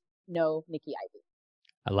at No Nikki Ivy.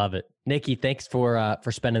 I love it. Nikki, thanks for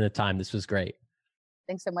spending the time. This was great.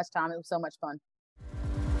 Thanks so much, Tom. It was so much fun.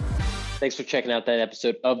 Thanks for checking out that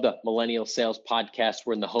episode of the Millennial Sales Podcast.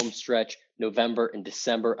 We're in the home stretch, November and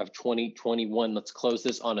December of 2021. Let's close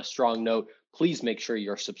this on a strong note. Please make sure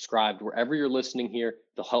you're subscribed wherever you're listening here.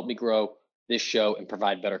 They'll help me grow this show and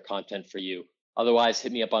provide better content for you. Otherwise,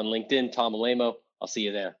 hit me up on LinkedIn, Tom Alemo. I'll see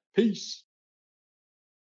you there. Peace.